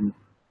out there, and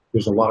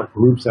there's a lot of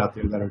groups out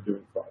there that are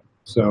doing fraud.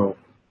 So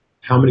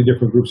how many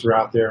different groups are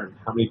out there and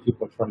how many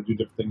people are trying to do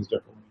different things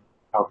differently?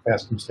 How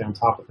fast can you stay on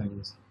top of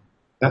things?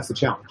 That's the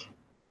challenge.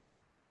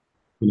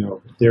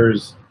 If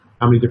there's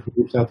how many different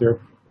groups out there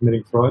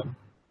committing fraud,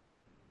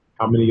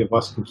 how many of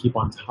us can keep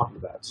on top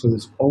of that? So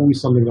there's always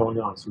something going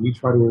on. So we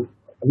try to,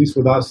 at least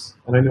with us,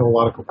 and I know a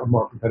lot of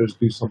our competitors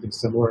do something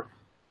similar,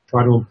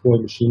 try to employ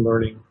machine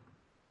learning,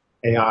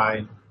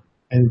 AI,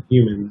 and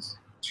humans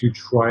to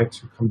try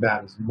to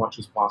combat as much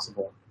as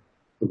possible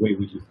the way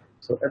we do things.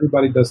 So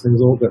everybody does things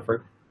a little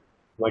different.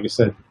 Like I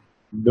said,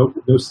 no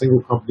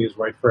single company is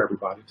right for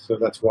everybody. So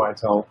that's why I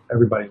tell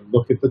everybody,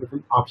 look at the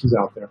different options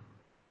out there.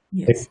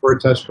 Yes. Take it for a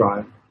test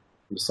drive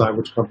and decide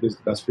which company is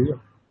the best for you.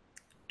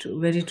 True,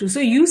 very true. So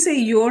you say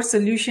your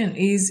solution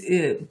is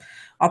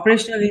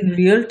operational in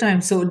real time.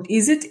 So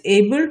is it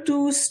able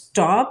to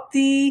stop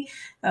the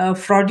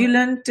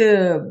fraudulent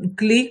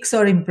clicks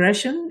or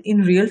impression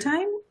in real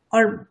time?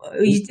 Or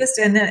it just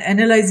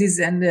analyzes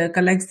and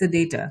collects the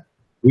data?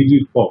 We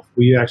do both.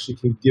 We actually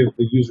can give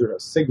the user a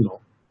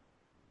signal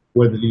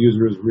whether the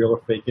user is real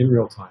or fake in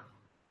real time.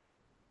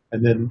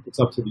 And then it's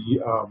up to the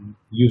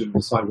user to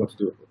decide what to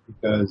do with it,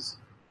 because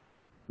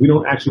we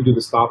don't actually do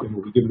the stopping,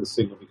 but we give them the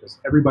signal because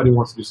everybody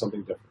wants to do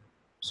something different.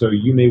 So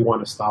you may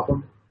want to stop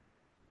them.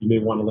 You may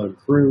want to let them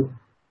through.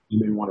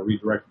 You may want to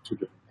redirect them to a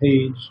different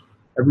page.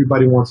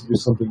 Everybody wants to do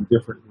something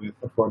different with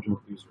a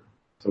fraudulent user.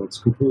 So it's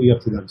completely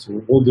up to them. So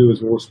what we'll do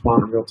is we'll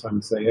respond in real time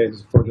and say, hey, this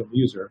is a fraudulent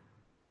user.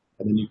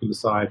 And then you can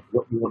decide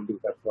what you want to do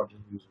with that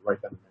fraudulent user right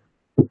then and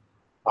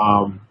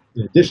there.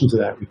 In addition to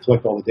that, we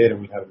collect all the data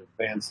and we have an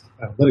advanced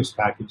analytics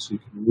package so you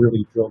can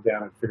really drill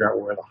down and figure out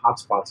where the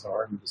hotspots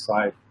are and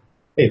decide,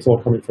 hey, it's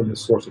all coming from this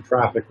source of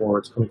traffic, or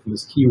it's coming from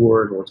this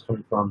keyword, or it's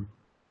coming from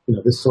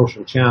this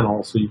social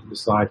channel. So you can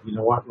decide,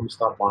 what, let me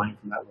stop buying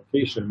from that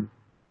location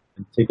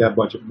and take that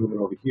budget and move it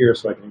over here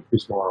so I can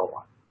increase my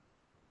ROI.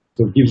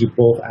 So it gives you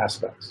both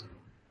aspects.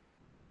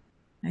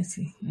 I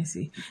see.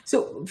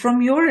 So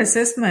from your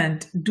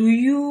assessment, do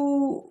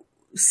you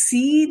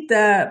see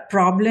the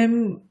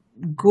problem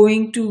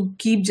going to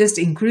keep just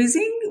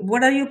increasing?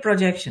 What are your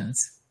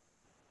projections?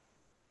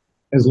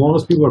 As long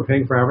as people are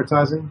paying for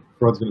advertising,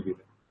 fraud's going to be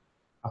there.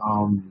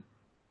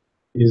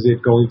 Is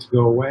it going to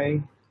go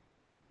away?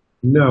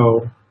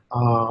 No.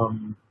 I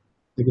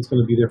think it's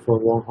going to be there for a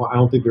long haul. I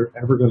don't think they're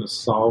ever going to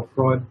solve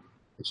fraud.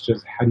 It's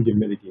just how do you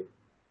mitigate it?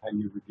 How do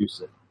you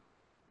reduce it?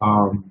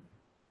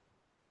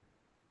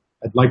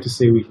 I'd like to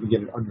say we can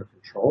get it under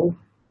control,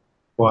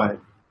 but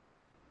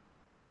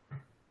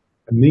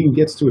I mean, it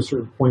gets to a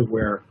certain point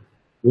where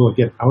will it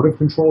get out of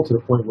control to the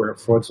point where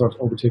fraud starts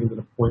overtaking to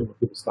the point where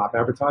people stop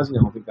advertising?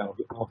 I don't think that'll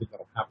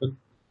happen.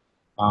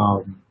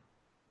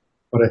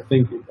 But I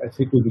think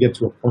we can get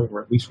to a point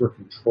where at least we're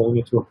controlling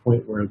it to a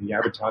point where the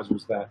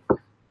advertisers that are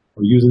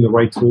using the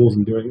right tools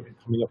and doing it and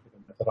coming up with a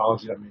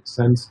methodology that makes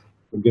sense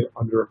will get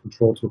under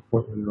control to a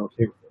point where they're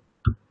okay with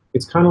it.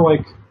 It's kind of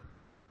like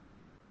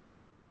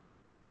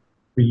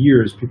for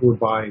years people would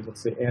buy,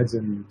 let's say, ads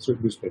in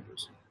certain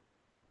newspapers,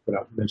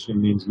 without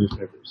mentioning names of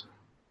newspapers.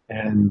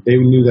 And they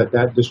knew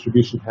that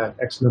distribution had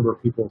X number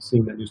of people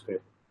seeing that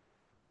newspaper.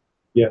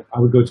 Yet I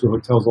would go to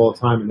hotels all the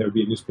time, and there would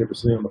be a newspaper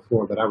sitting on the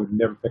floor that I would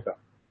never pick up.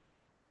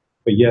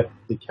 But yet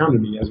they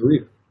counted me as a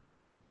reader.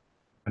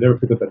 I never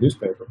picked up that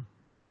newspaper.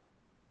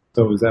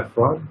 So is that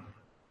fraud?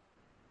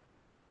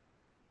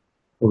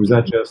 Or is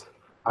that just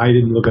I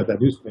didn't look at that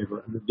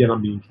newspaper, and again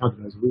I'm being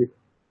counted as a reader?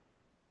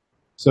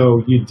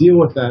 So you deal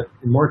with that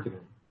in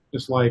marketing,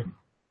 just like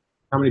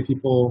how many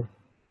people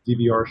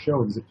DVR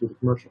show and zip through the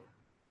commercial.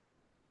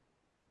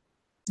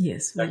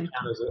 Yes, That very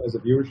count true. as a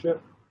viewership.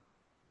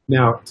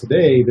 Now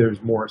today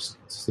there's more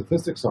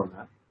statistics on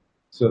that,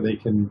 so they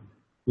can,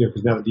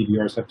 because now the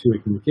DVRs have two-way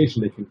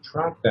communication, they can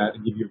track that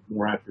and give you a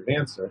more accurate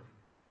answer.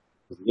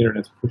 Because the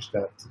internet's pushed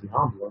that to the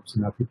envelope, so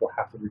now people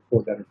have to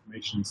record that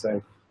information and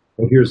say,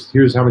 well,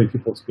 here's how many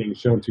people it's being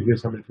shown to,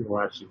 here's how many people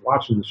are actually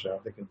watching the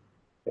show. They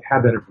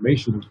have that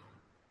information.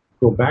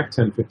 Go back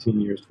 10, 15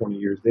 years, 20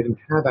 years, they didn't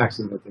have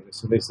access to that data.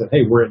 So they said,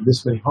 hey, we're in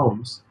this many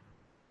homes.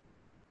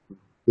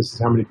 This is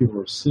how many people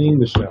are seeing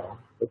the show,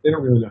 but they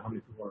don't really know how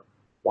many people are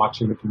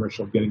watching the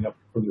commercial, getting up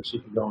from their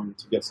seat and going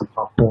to get some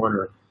popcorn,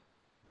 or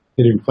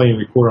hitting play and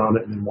record on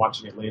it and then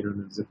watching it later and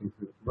then zipping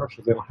through the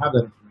commercials. They don't have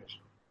that information.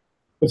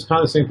 It's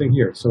kind of the same thing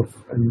here. So,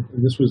 and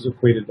this was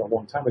equated a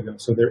long time ago.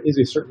 So there is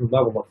a certain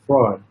level of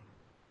fraud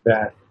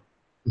that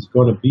is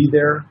going to be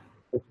there,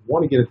 but you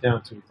want to get it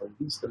down to the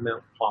least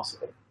amount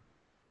possible.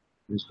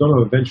 There's going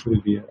to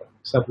eventually be an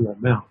acceptable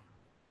amount.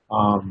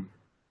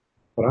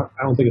 But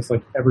I don't think it's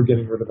like ever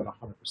getting rid of it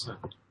 100%.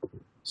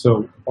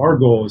 So our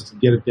goal is to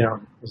get it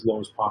down as low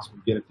as possible,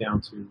 get it down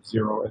to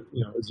zero,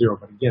 zero.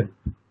 But again,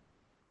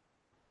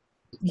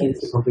 Yes.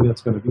 it's something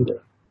that's going to be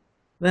there.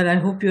 Well, I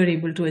hope you're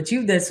able to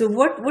achieve that. So,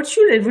 what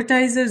should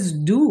advertisers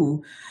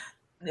do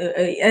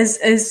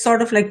as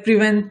sort of like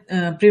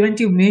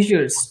preventive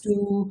measures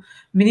to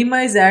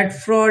minimize ad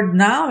fraud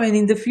now and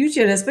in the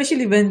future,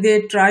 especially when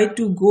they try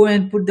to go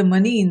and put the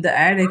money in the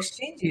ad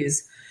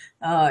exchanges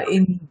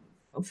in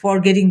for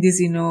getting this,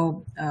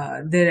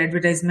 their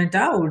advertisement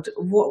out?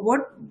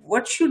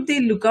 What should they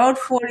look out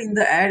for in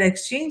the ad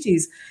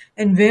exchanges,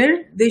 and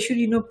where they should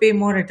pay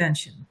more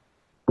attention?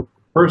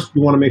 First,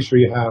 you want to make sure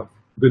you have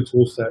a good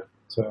tool set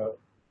to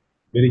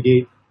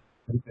mitigate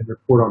and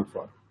report on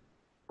fraud.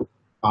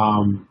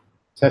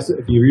 Test it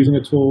if you're using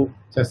a tool.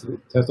 Test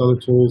other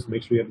tools.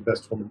 Make sure you have the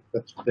best tool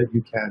that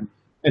you can,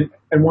 and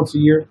once a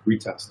year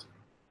retest.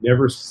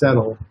 Never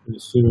settle and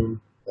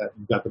assume that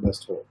you've got the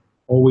best tool.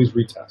 Always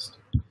retest.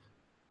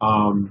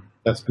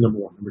 That's number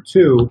one. Number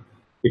two,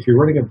 if you're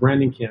running a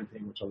branding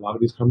campaign, which a lot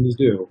of these companies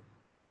do,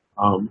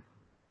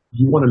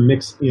 you want to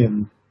mix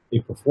in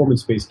a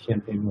performance-based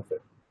campaign with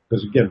it.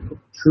 Because again,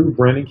 true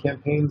branding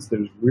campaigns,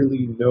 there's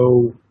really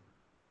no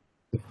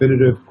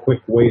definitive,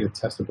 quick way to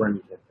test a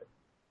branding campaign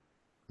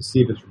to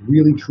see if it's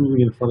really,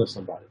 truly in front of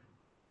somebody.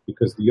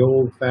 Because the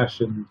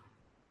old-fashioned,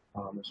 I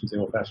shouldn't say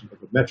old-fashioned,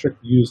 but the metric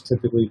used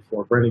typically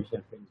for branding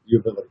campaigns is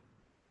viewability.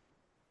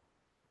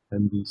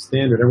 And the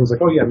standard, everyone's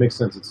like, oh yeah, it makes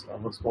sense. I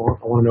want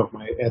to know if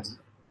my ads,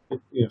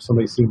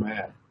 somebody's seen my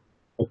ad.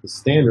 But the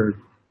standard,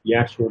 the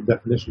actual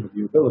definition of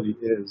viewability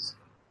is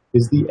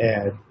the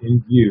ad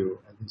in view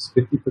at least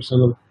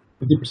 50%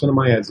 of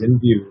my ads in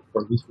view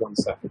for at least 1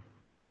 second.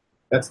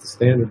 That's the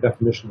standard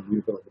definition of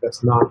viewability.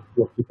 That's not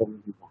what people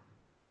really want.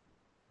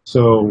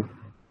 So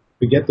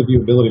forget the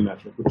viewability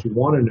metric. What you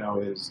want to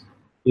know is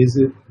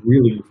it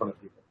really in front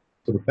of people?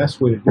 So the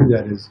best way to do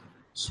that is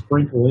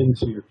sprinkle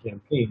into your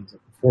campaigns a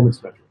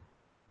performance metric.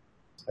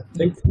 I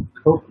think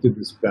Coke did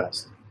this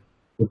best.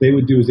 What they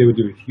would do is they would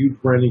do a huge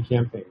branding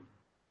campaign.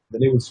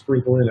 Then they would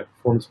sprinkle in a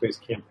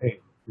performance-based campaign.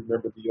 You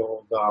remember the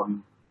old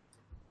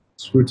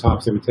screw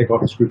tops? They would take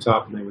off the screw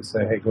top and they would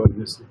say, hey, go to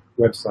this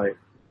website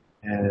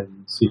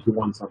and see if you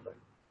won something.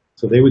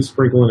 So they would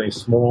sprinkle in a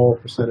small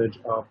percentage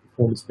of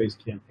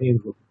performance-based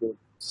campaigns where people would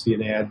see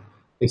an ad,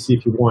 they see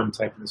if you won,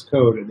 type in this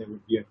code, and there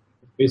would be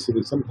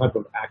basically some type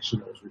of action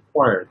that was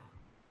required.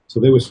 So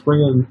they would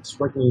sprinkle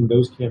in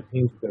those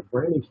campaigns with their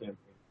branding campaign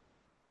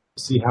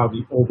to see how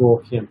the overall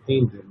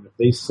campaign did. And if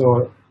they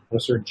saw on a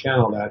certain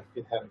channel that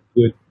it had a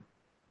good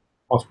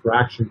cost per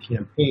action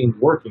campaign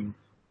working,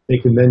 they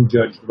can then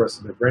judge the rest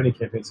of their branding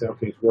campaign and say,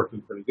 okay, it's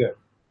working pretty good. It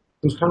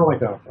was kind of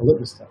like a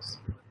litmus test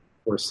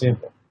or a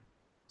sample.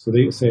 So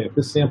they say, if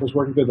this sample's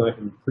working good, then I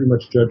can pretty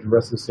much judge the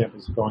rest of the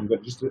samples going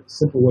good. Just a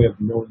simple way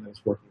of knowing that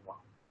it's working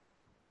well.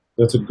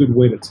 That's a good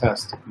way to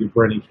test your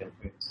branding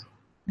campaigns.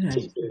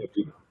 Right.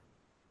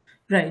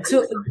 Right.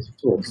 So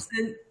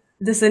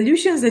the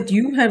solutions that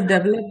you have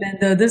developed and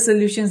the other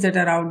solutions that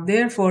are out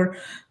there for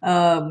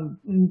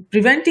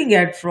preventing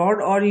ad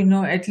fraud, or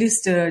at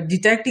least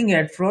detecting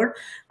ad fraud,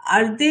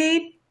 are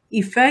they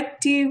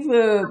effective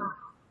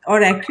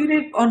or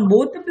accurate on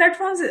both the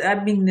platforms?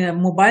 I mean,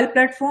 mobile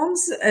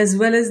platforms as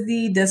well as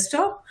the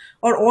desktop,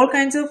 or all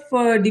kinds of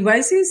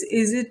devices?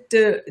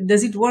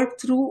 Does it work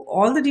through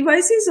all the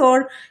devices,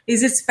 or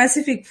is it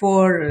specific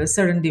for a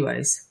certain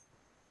device?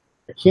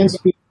 I can't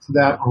speak to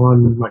that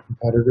on my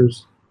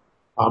competitors.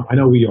 I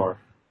know we are,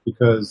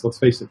 because let's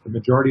face it, the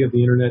majority of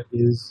the internet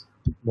is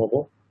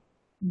mobile.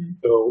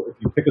 So if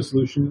you pick a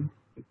solution,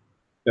 it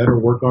better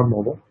work on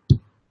mobile.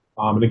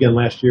 And again,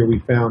 last year we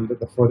found that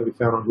the fraud that we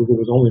found on Google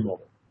was only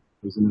mobile.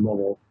 It was in the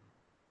mobile.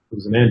 It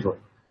was an Android.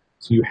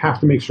 So you have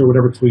to make sure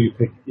whatever tool you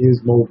pick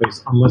is mobile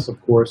based, unless of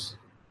course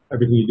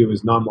everything you do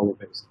is non-mobile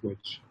based,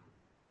 which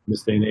in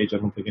this day and age I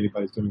don't think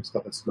anybody's doing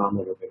stuff that's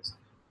non-mobile based.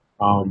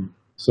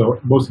 So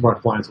most of our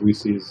clients that we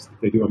see is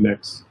they do a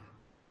mix.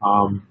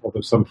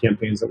 Although some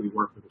campaigns that we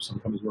work with or some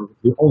companies work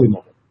with do only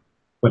mobile.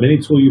 But any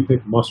tool you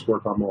pick must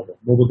work on mobile.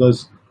 Mobile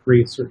does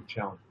create certain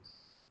challenges.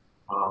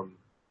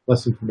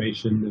 Less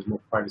information, there's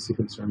more privacy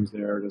concerns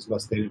there, there's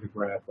less data to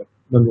grab, but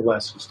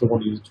nonetheless, you still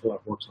want to use a tool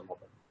that works on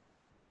mobile.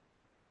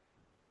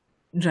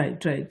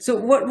 Right, right. So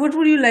what would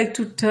you like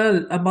to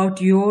tell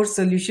about your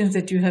solutions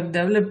that you have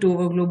developed to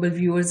our global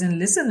viewers and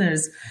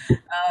listeners,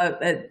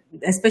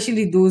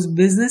 especially those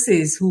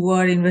businesses who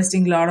are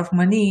investing a lot of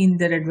money in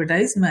their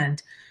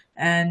advertisement?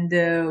 And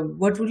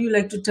what would you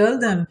like to tell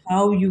them,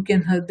 how you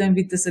can help them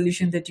with the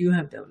solution that you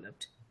have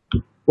developed?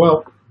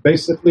 Well,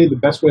 basically, the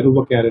best way to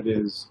look at it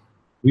is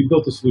we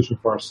built a solution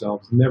for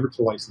ourselves, never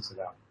to license it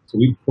out. So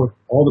we put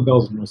all the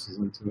bells and whistles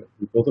into it.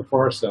 We built it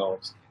for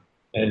ourselves,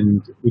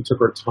 and we took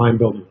our time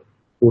building it,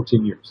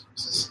 14 years.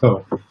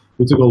 So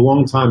it took a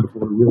long time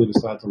before we really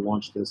decided to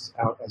launch this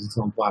out as its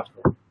own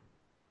platform.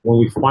 When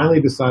we finally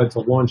decided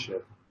to launch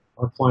it,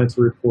 our clients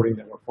were reporting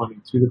that we're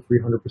finding 200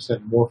 to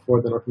 300% more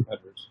fraud than our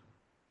competitors,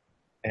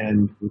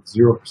 and with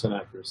 0%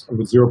 accuracy, and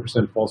with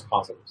 0% false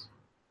positives.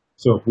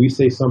 So if we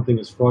say something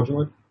is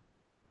fraudulent,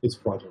 it's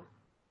fraudulent.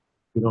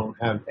 We don't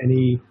have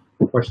any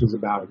questions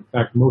about it. In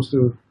fact, most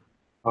of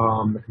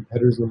the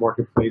competitors in the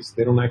marketplace,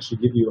 they don't actually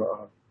give you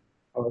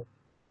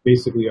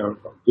basically a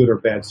good or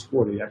bad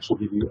score. They actually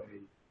give you a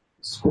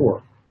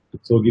score.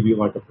 So they'll give you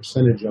like a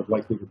percentage of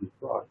likely to be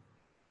fraud.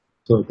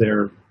 So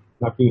they're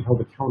not being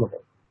held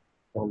accountable.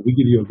 Well, we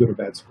give you a good or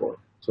bad score.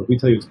 So if we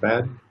tell you it's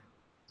bad,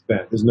 it's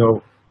bad. There's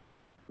no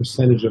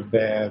percentage of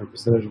bad or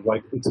percentage of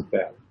likely, it's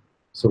bad.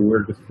 So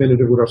we're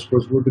definitive with our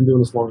scores. We've been doing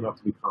this long enough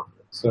to be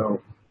confident.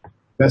 So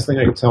best thing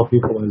I can tell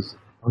people is,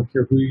 I don't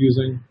care who you're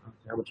using, I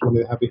don't care how much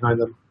money they have behind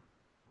them,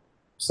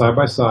 side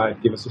by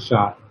side, give us a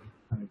shot,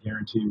 and I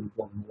guarantee you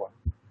we'll win.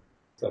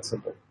 It's that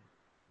simple.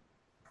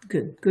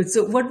 Good, good.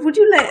 So, what would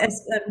you like?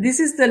 This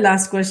is the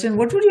last question.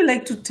 What would you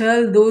like to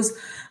tell those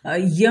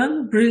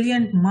young,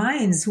 brilliant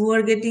minds who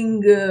are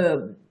getting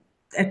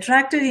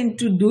attracted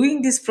into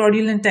doing these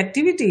fraudulent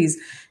activities?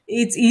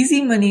 It's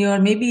easy money, or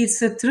maybe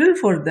it's a thrill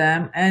for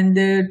them, and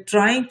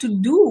trying to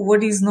do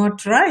what is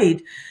not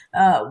right.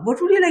 What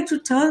would you like to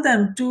tell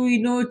them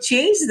to,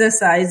 change the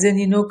sides and,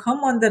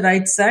 come on the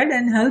right side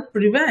and help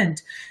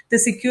prevent the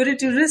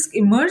security risk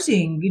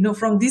emerging,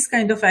 from these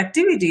kind of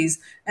activities,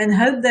 and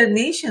help their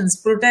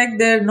nations protect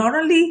their not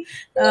only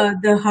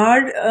the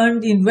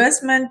hard-earned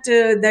investment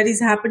that is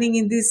happening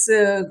in these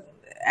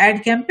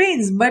ad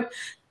campaigns, but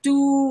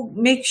to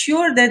make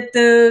sure that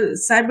the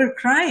cyber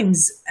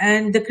crimes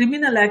and the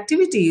criminal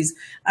activities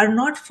are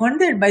not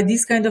funded by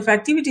these kind of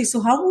activities. So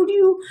what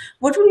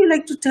would you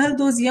like to tell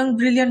those young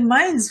brilliant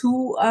minds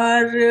who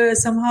are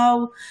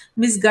somehow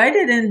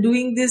misguided and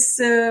doing this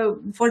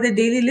for their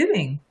daily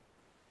living?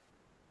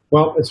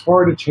 Well, it's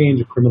hard to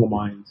change a criminal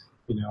mind.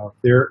 If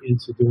they're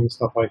into doing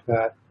stuff like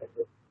that,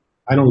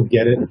 I don't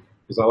get it,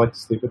 because I like to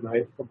sleep at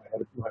night, put my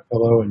head on my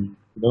pillow, and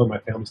my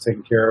family's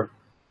taken care of.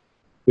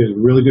 There's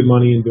really good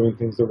money in doing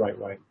things the right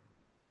way.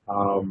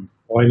 All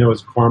I know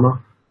is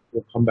karma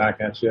will come back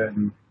at you,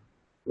 and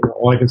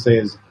all I can say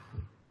is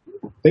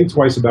think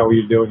twice about what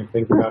you're doing and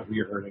think about who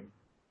you're hurting.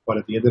 But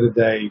at the end of the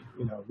day,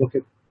 look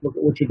at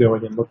what you're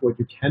doing and look what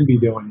you can be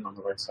doing on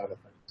the right side of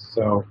things.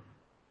 So,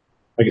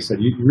 like I said,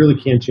 you really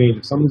can't change.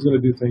 If someone's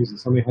going to do things and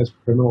somebody has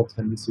criminal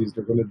tendencies,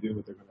 they're going to do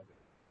what they're going to do.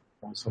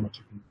 There's only so much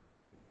you can do.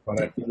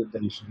 But at the end of the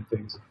day, you should do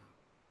things.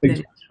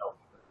 Very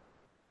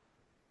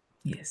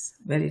Yes,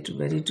 very true,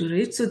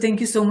 Rich. So thank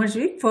you so much,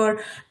 Rick, for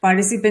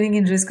participating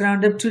in Risk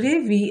Roundup today.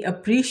 We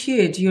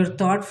appreciate your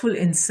thoughtful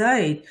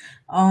insight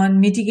on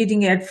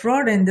mitigating ad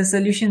fraud and the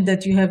solution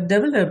that you have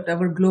developed.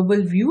 Our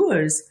global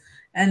viewers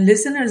and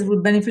listeners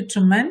would benefit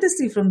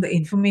tremendously from the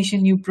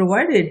information you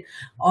provided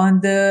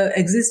on the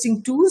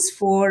existing tools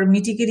for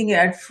mitigating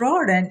ad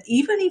fraud. And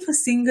even if a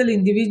single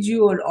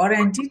individual or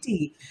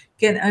entity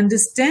can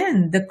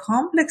understand the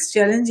complex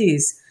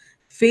challenges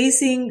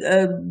facing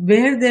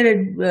where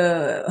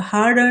their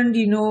hard-earned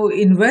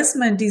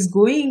investment is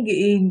going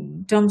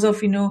in terms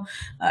of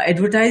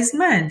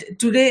advertisement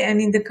today and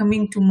in the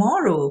coming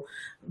tomorrow,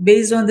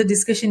 based on the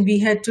discussion we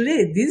had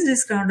today, this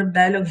Risk Roundup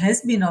dialogue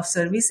has been of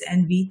service,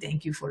 and we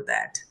thank you for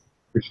that.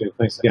 Appreciate it.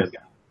 Thanks again.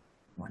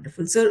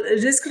 Wonderful. So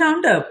Risk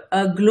Roundup,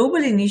 a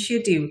global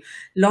initiative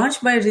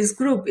launched by Risk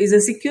Group, is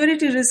a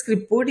security risk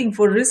reporting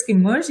for risk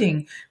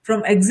emerging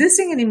from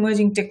existing and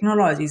emerging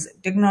technologies,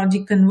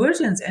 technology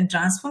convergence and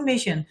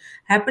transformation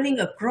happening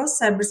across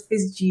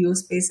cyberspace,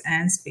 geospace,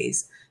 and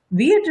space.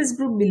 We at Risk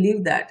Group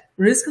believe that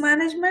risk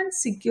management,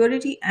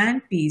 security,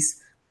 and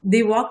peace,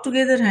 they walk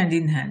together hand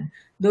in hand.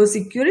 Though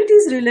security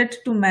is related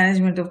to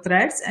management of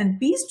threats and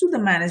peace to the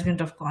management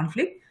of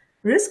conflict,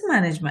 Risk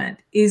management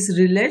is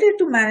related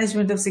to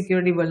management of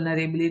security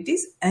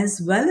vulnerabilities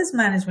as well as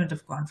management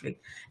of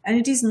conflict. And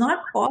it is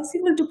not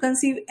possible to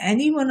conceive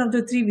any one of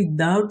the three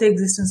without the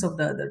existence of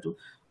the other two.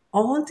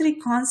 All three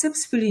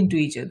concepts feed into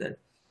each other.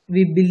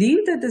 We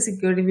believe that the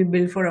security we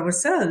build for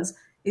ourselves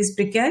is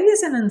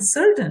precarious and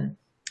uncertain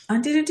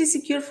until it is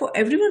secure for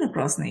everyone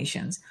across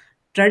nations.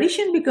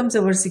 Tradition becomes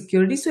our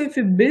security, so if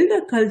we build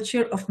a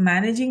culture of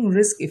managing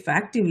risk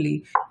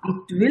effectively,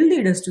 it will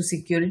lead us to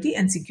security,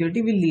 and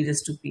security will lead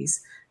us to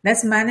peace.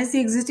 Let's manage the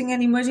existing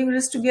and emerging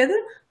risks together.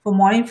 For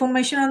more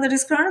information on the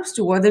Risk Roundups,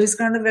 to watch the Risk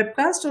Roundup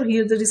webcast or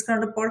hear the Risk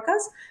Roundup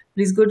podcast,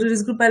 please go to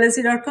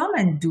riskgroupllc.com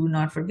and do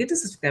not forget to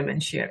subscribe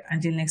and share.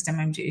 Until next time,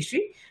 I'm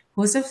Jayashree,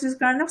 host of Risk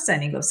Roundup,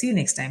 signing off. See you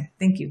next time.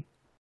 Thank you.